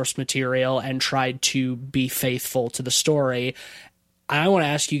of the source material and tried to be faithful to the story. I want to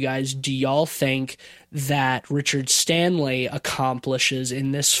ask you guys, do y'all think that Richard Stanley accomplishes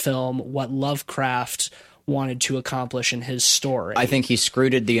in this film what Lovecraft wanted to accomplish in his story? I think he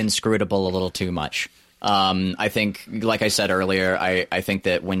screwed the inscrutable a little too much. I think, like I said earlier, I think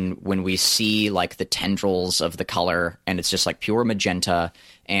that when we see like the tendrils of the color and it's just like pure magenta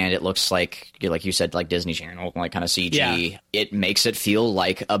and it looks like you said, like Disney Channel, like kind of CG, it makes it feel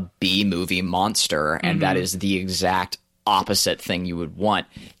like a B-movie monster, and that is the exact opposite thing you would want.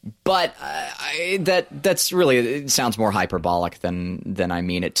 But that's really, it sounds more hyperbolic than I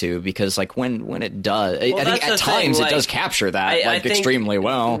mean it to, because like when it does, I think at times it does capture that extremely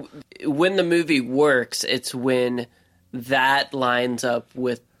well. When the movie works, it's when that lines up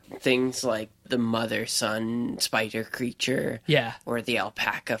with things like the mother-son spider creature, or the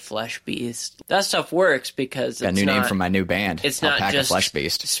alpaca flesh beast. That stuff works because it's name for my new band. It's Alpaca not just Flesh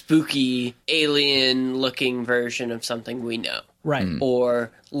Beast. Spooky alien-looking version of something we know, right?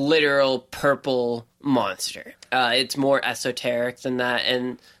 Or literal purple monster. It's more esoteric than that,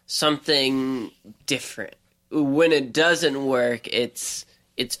 and something different. When it doesn't work, it's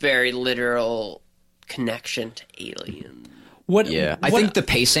very literal connection to aliens. I think the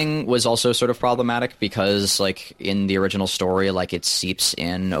pacing was also sort of problematic, because like in the original story, like it seeps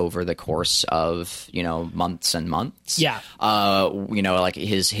in over the course of, months and months. Yeah. Like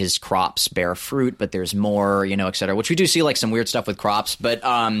his crops bear fruit, but there's more, et cetera, which we do see like some weird stuff with crops, but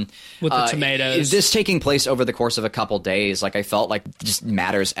with the tomatoes. This taking place over the course of a couple days, like I felt like just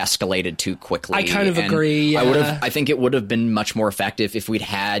matters escalated too quickly. I kind of agree. Yeah. I think it would have been much more effective if we'd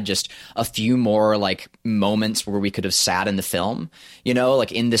had just a few more like moments where we could have sat in the film,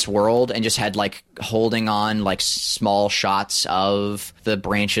 like in this world, and just had like holding on like small shots of the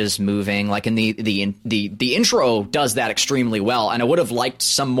branches moving. Like in the intro does that extremely well, and I would have liked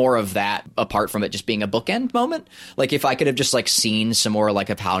some more of that apart from it just being a bookend moment. Like if I could have just like seen some more like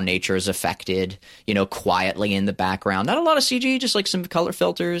of how nature is affected, quietly in the background. Not a lot of CG, just like some color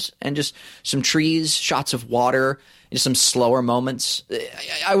filters and just some trees, shots of water, just some slower moments.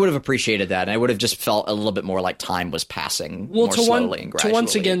 I would have appreciated that, and I would have just felt a little bit more like time was passing more slowly and gradually. To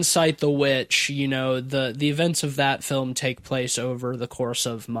once again cite The Witch, the events of that film take place over the course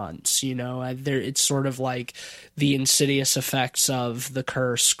of months. It's sort of like the insidious effects of the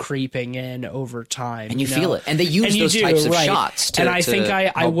curse creeping in over time. And you feel it. And they use those types of shots to, and I think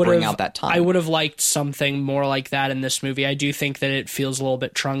I would bring out that time. I would have liked something more like that in this movie. I do think that it feels a little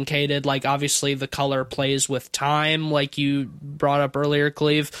bit truncated. Like, obviously, the color plays with time, like you brought up earlier,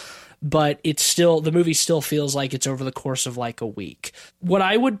 Cleve. but the movie still feels like it's over the course of like a week. What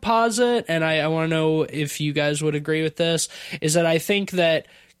I would posit, and I want to know if you guys would agree with this, is that I think that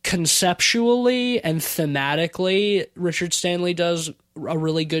conceptually and thematically, Richard Stanley does a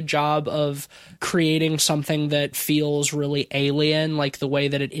really good job of creating something that feels really alien, like the way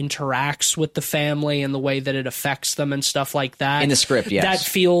that it interacts with the family and the way that it affects them and stuff like that. In the script, yes.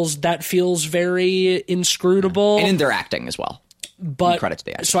 That feels very inscrutable. And in their acting as well. But credit to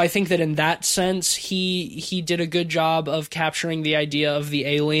the actor. So I think that in that sense, he did a good job of capturing the idea of the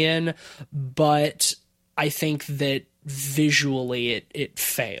alien, but I think that visually it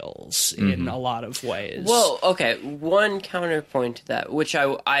fails in a lot of ways. Well, okay, one counterpoint to that, which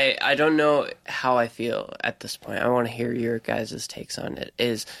I don't know how I feel at this point. I want to hear your guys' takes on it,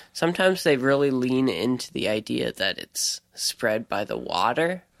 is sometimes they really lean into the idea that it's spread by the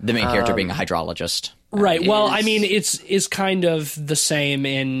water. The main character being a hydrologist. Right. Well, I mean, it's kind of the same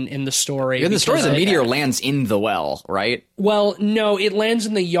in the story. In the story, the meteor lands in the well, right? Well, no, it lands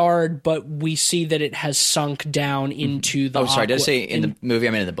in the yard, but we see that it has sunk down into the... Oh, sorry, did I say in the movie?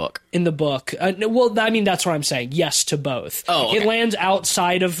 I mean in the book. In the book. Well, I mean, that's what I'm saying. Yes to both. Oh, okay. It lands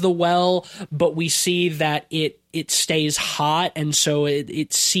outside of the well, but we see that it stays hot, and so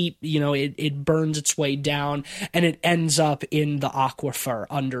it burns its way down, and it ends up in the aquifer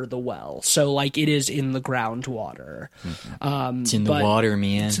under the well. So, like, it is in the groundwater. It's in the water,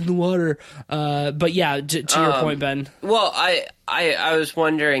 man. It's in the water. But yeah, to your point, Ben. Well, I was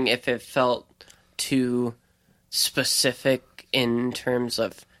wondering if it felt too specific in terms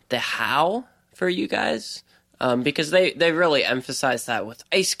of the how for you guys. Because they really emphasize that with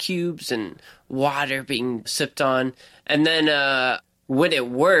ice cubes and water being sipped on. And then when it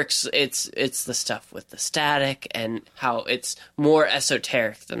works, it's the stuff with the static and how it's more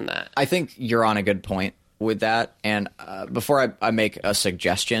esoteric than that. I think you're on a good point with that. And before I make a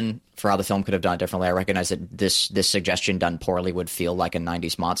suggestion for how the film could have done it differently, I recognize that this suggestion done poorly would feel like a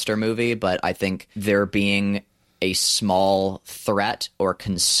 90s monster movie. But I think there being a small threat or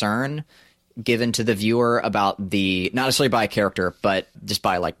concern given to the viewer about not necessarily by a character, but just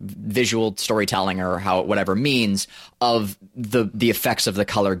by like visual storytelling or how whatever means of the effects of the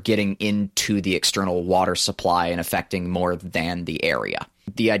color getting into the external water supply and affecting more than the area.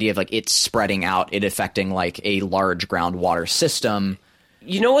 The idea of like it's spreading out, it affecting like a large groundwater system.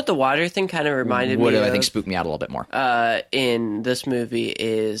 You know what the water thing kind of reminded me of? What I think spooked me out a little bit more. In this movie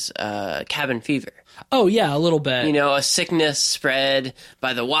is Cabin Fever. Oh, yeah, a little bit. You know, a sickness spread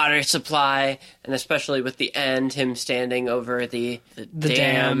by the water supply, and especially with the end, him standing over the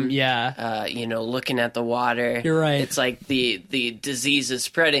dam. Yeah. Looking at the water. You're right. It's like the disease is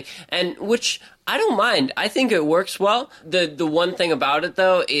spreading, and which I don't mind. I think it works well. The one thing about it,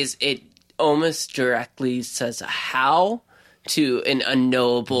 though, is it almost directly says how to an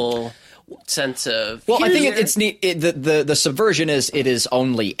unknowable sense of... Well, I think it's neat. The subversion is it is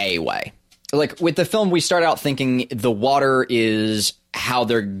only a way. Like, with the film, we start out thinking the water is how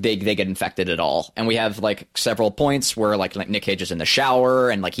they get infected at all. And we have, like, several points where, like Nick Cage is in the shower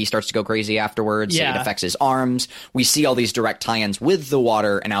and, like, he starts to go crazy afterwards. Yeah. It affects his arms. We see all these direct tie-ins with the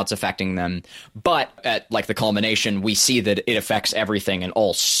water and how it's affecting them. But at, like, the culmination, we see that it affects everything in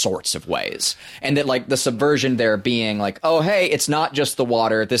all sorts of ways. And that, like, the subversion there being, like, oh, hey, it's not just the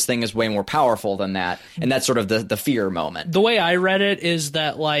water. This thing is way more powerful than that. And that's sort of the fear moment. The way I read it is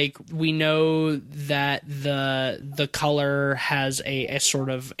that, like, we know that the color has a sort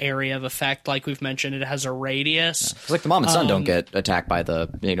of area of effect. Like we've mentioned, it has a radius. It's like the mom and son don't get attacked by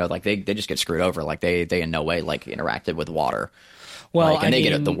like they just get screwed over. Like they in no way like interacted with water. Well, and they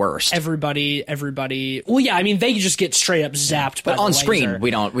get it the worst. Everybody. Well, yeah. I mean, they just get straight up zapped. But on the screen,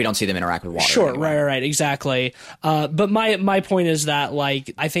 we don't see them interact with water. Sure, anyway. right, exactly. But my point is that,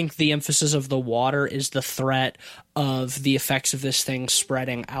 like, I think the emphasis of the water is the threat of the effects of this thing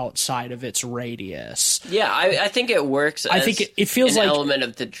spreading outside of its radius. Yeah, I think it works. I think it feels an like element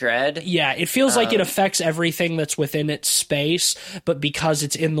of the dread. Yeah, it feels like it affects everything that's within its space, but because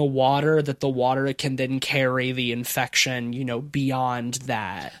it's in the water, that the water can then carry the infection, beyond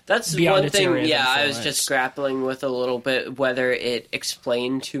that. That's beyond one thing. Yeah, I was influence. just grappling with a little bit whether it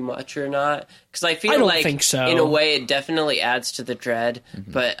explained too much or not. Because I feel I don't like, think so. In a way, it definitely adds to the dread.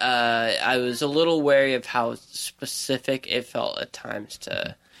 Mm-hmm. But I was a little wary of how specific it felt at times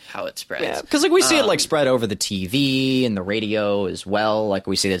to how it spreads. Yeah, because like we see it like spread over the TV and the radio as well. Like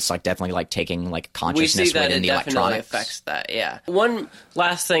we see that it's like definitely like taking like consciousness within the electronics. We see that it definitely affects that. Yeah. One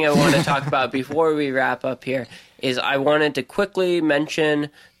last thing I want to talk about before we wrap up here is I wanted to quickly mention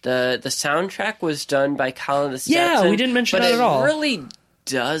the soundtrack was done by Colin the Stetson. Yeah, we didn't mention that at all. But it really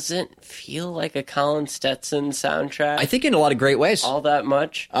doesn't feel like a Colin Stetson soundtrack. I think in a lot of great ways. All that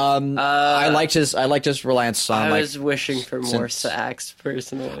much. I liked his reliance on. I was wishing for more sax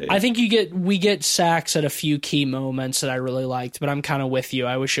personally. I think we get sax at a few key moments that I really liked, but I'm kind of with you.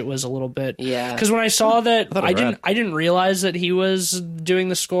 I wish it was a little bit. Yeah. Because when I saw that, I didn't realize that he was doing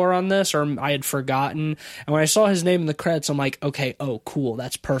the score on this, or I had forgotten. And when I saw his name in the credits, I'm like, okay, oh cool,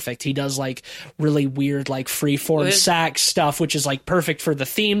 that's perfect. He does like really weird like freeform sax stuff, which is like perfect for the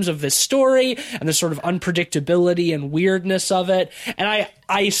themes of this story and the sort of unpredictability and weirdness of it. And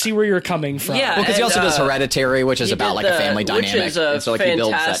I see where you're coming from. Yeah, because he also does Hereditary, which is about like a family dynamic. Which is a and so, like, he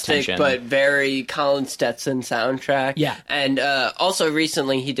builds that fantastic tension. but very Colin Stetson soundtrack. Yeah. And also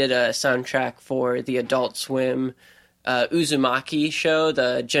recently he did a soundtrack for the Adult Swim Uzumaki show,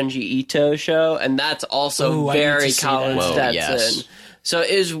 the Junji Ito show, and that's also very Colin Stetson. Yes. So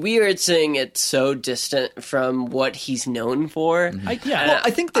it was weird seeing it so distant from what he's known for. I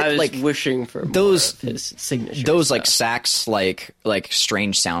think that I was like wishing for those more of his signature those stuff. like sax like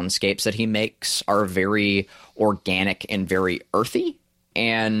strange soundscapes that he makes are very organic and very earthy.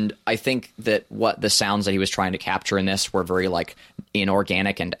 And I think that what the sounds that he was trying to capture in this were very like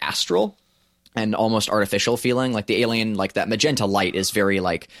inorganic and astral and almost artificial feeling. Like the alien, like that magenta light is very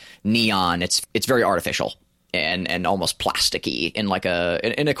like neon. It's very artificial and almost plasticky in like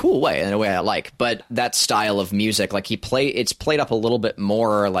in a cool way, in a way I like. But that style of music, like it's played up a little bit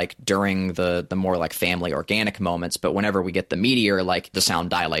more like during the more like family organic moments. But whenever we get the meteor, like the sound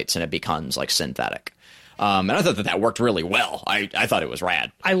dilates and it becomes like synthetic. And I thought that worked really well. I thought it was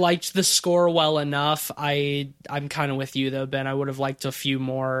rad. I liked the score well enough. I'm kind of with you though, Ben. I would have liked a few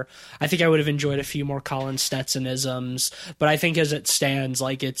more. I think I would have enjoyed a few more Colin Stetsonisms. But I think as it stands,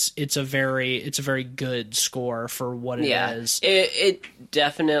 like it's a very good score for what it is. It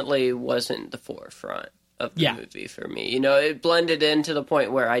definitely wasn't the forefront of the movie for me. You know, it blended in to the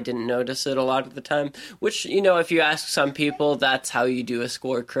point where I didn't notice it a lot of the time, which, you know, if you ask some people, that's how you do a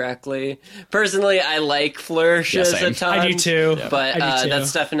score correctly. Personally, I like flourishes at times. I do too. But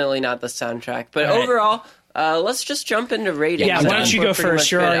that's definitely not the soundtrack. But overall, let's just jump into ratings. Yeah, why don't you go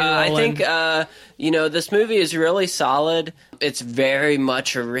first? You're I think, you know, this movie is really solid. It's very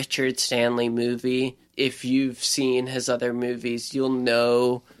much a Richard Stanley movie. If you've seen his other movies, you'll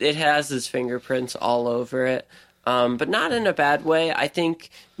know it has his fingerprints all over it, but not in a bad way. I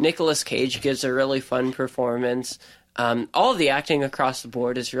think Nicolas Cage gives a really fun performance. All of the acting across the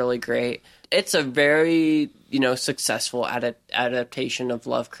board is really great. It's a very, you know, successful adaptation of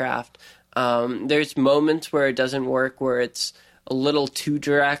Lovecraft. There's moments where it doesn't work, where it's a little too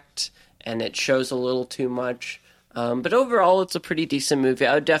direct and it shows a little too much. But overall, it's a pretty decent movie.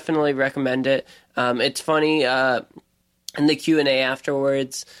 I would definitely recommend it. It's funny, in the Q&A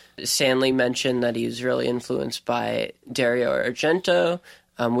afterwards, Stanley mentioned that he was really influenced by Dario Argento,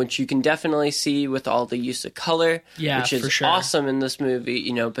 which you can definitely see with all the use of color, which is awesome in this movie,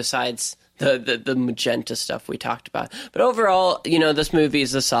 you know, besides the magenta stuff we talked about. But overall, you know, this movie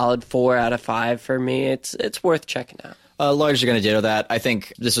is a solid 4 out of 5 for me. It's worth checking out. Largely going to ditto that. I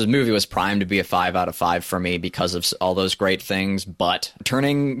think this movie was primed to be a 5 out of 5 for me because of all those great things. But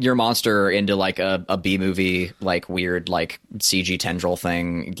turning your monster into like a B movie, like weird, like CG tendril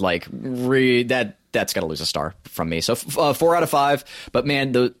thing, like that's going to lose a star from me. So 4 out of 5. But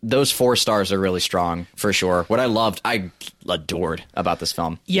man, those 4 stars are really strong for sure. What I adored about this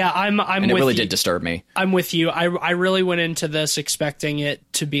film. Yeah, I'm and it really did disturb me. I'm with you. I really went into this expecting it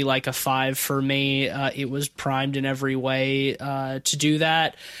to be like a 5 for me. It was primed in every way to do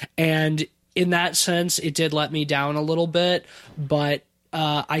that. And in that sense, it did let me down a little bit, but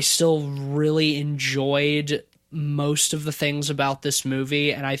I still really enjoyed most of the things about this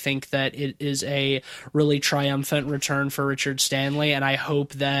movie, and I think that it is a really triumphant return for Richard Stanley, and I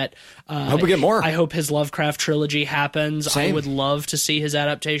hope that I hope we get more. I hope his Lovecraft trilogy happens. Same. I would love to see his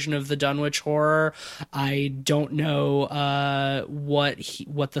adaptation of the Dunwich Horror. I don't know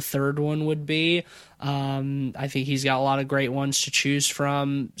what the third one would be. I think he's got a lot of great ones to choose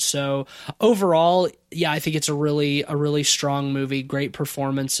from. So overall, yeah, I think it's a really strong movie. Great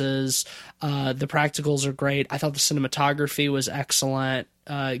performances. The practicals are great. I thought the cinematography was excellent.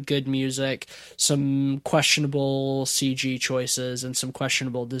 Good music, some questionable CG choices, and some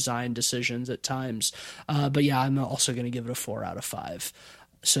questionable design decisions at times. But yeah, I'm also going to give it a 4 out of 5.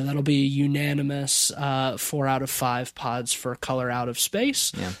 So that'll be a unanimous 4 out of 5 pods for Color Out of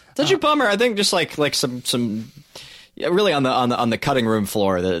Space. Yeah, such a bummer. I think just like some. Yeah, really on the cutting room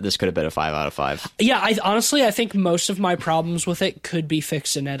floor, this could have been a 5 out of 5. Yeah, I think most of my problems with it could be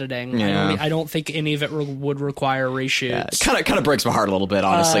fixed in editing. Yeah. I don't think any of it would require reshoots. Yeah, it kind of breaks my heart a little bit,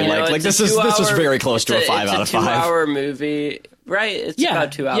 honestly. This was very close to a 5 out of 5. It's a 2-hour movie. right? It's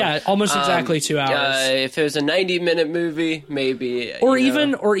about 2 hours. Yeah, almost exactly 2 hours. If it was a 90-minute movie, maybe. Or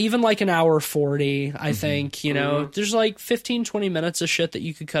even like an hour 40, I think. You know, there's like 15, 20 minutes of shit that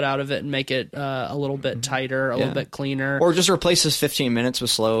you could cut out of it and make it a little bit tighter, a little bit cleaner. Or just replace his 15 minutes with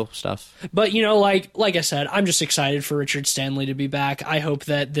slow stuff. But, you know, like I said, I'm just excited for Richard Stanley to be back. I hope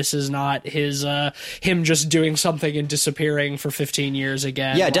that this is not his him just doing something and disappearing for 15 years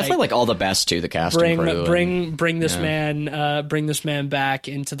again. Yeah, definitely like all the best to the cast and crew. Bring this man back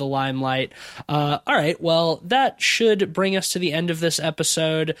into the limelight. All right, well, that should bring us to the end of this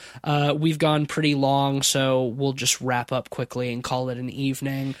episode. We've gone pretty long, so we'll just wrap up quickly and call it an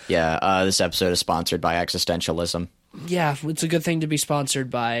evening. Yeah, this episode is sponsored by Existentialism. Yeah, it's a good thing to be sponsored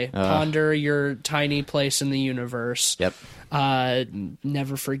by. Ponder your tiny place in the universe. Yep.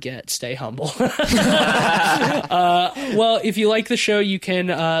 Never forget, stay humble. Well, if you like the show, you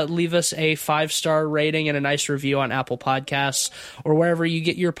can leave us a 5-star rating and a nice review on Apple Podcasts or wherever you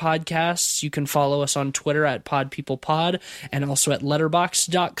get your podcasts. You can follow us on Twitter at PodPeoplePod and also at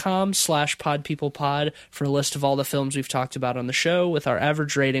letterboxd.com/PodPeoplePod for a list of all the films we've talked about on the show with our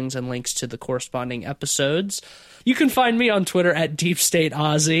average ratings and links to the corresponding episodes. You can find me on Twitter at Deep State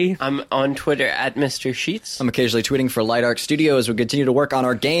Ozzy. I'm on Twitter at Mr. Sheets. I'm occasionally tweeting for Light Arc Studio as we continue to work on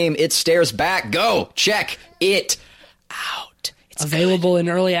our game. It Stares Back. Go check it out. It's available in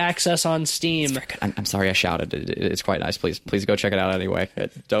early access on Steam. I'm sorry I shouted. It's quite nice. Please go check it out anyway.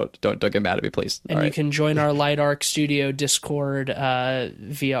 Don't get mad at me, please. And you can join our Light Arc Studio Discord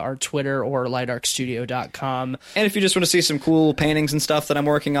via our Twitter or lightarcstudio.com. And if you just want to see some cool paintings and stuff that I'm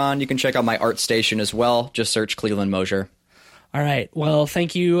working on, you can check out my art station as well. Just search Cleveland Mosier. All right. Well,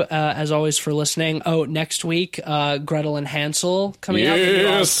 thank you, as always, for listening. Oh, next week, Gretel and Hansel coming out, the new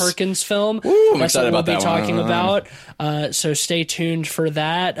Oz Perkins film. Woo, I'm excited about that one. We'll be talking about. So stay tuned for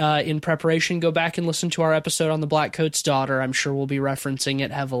that. In preparation, go back and listen to our episode on The Black Coat's Daughter. I'm sure we'll be referencing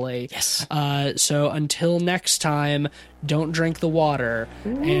it heavily. Yes. So until next time, don't drink the water.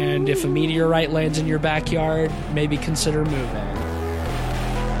 And if a meteorite lands in your backyard, maybe consider moving.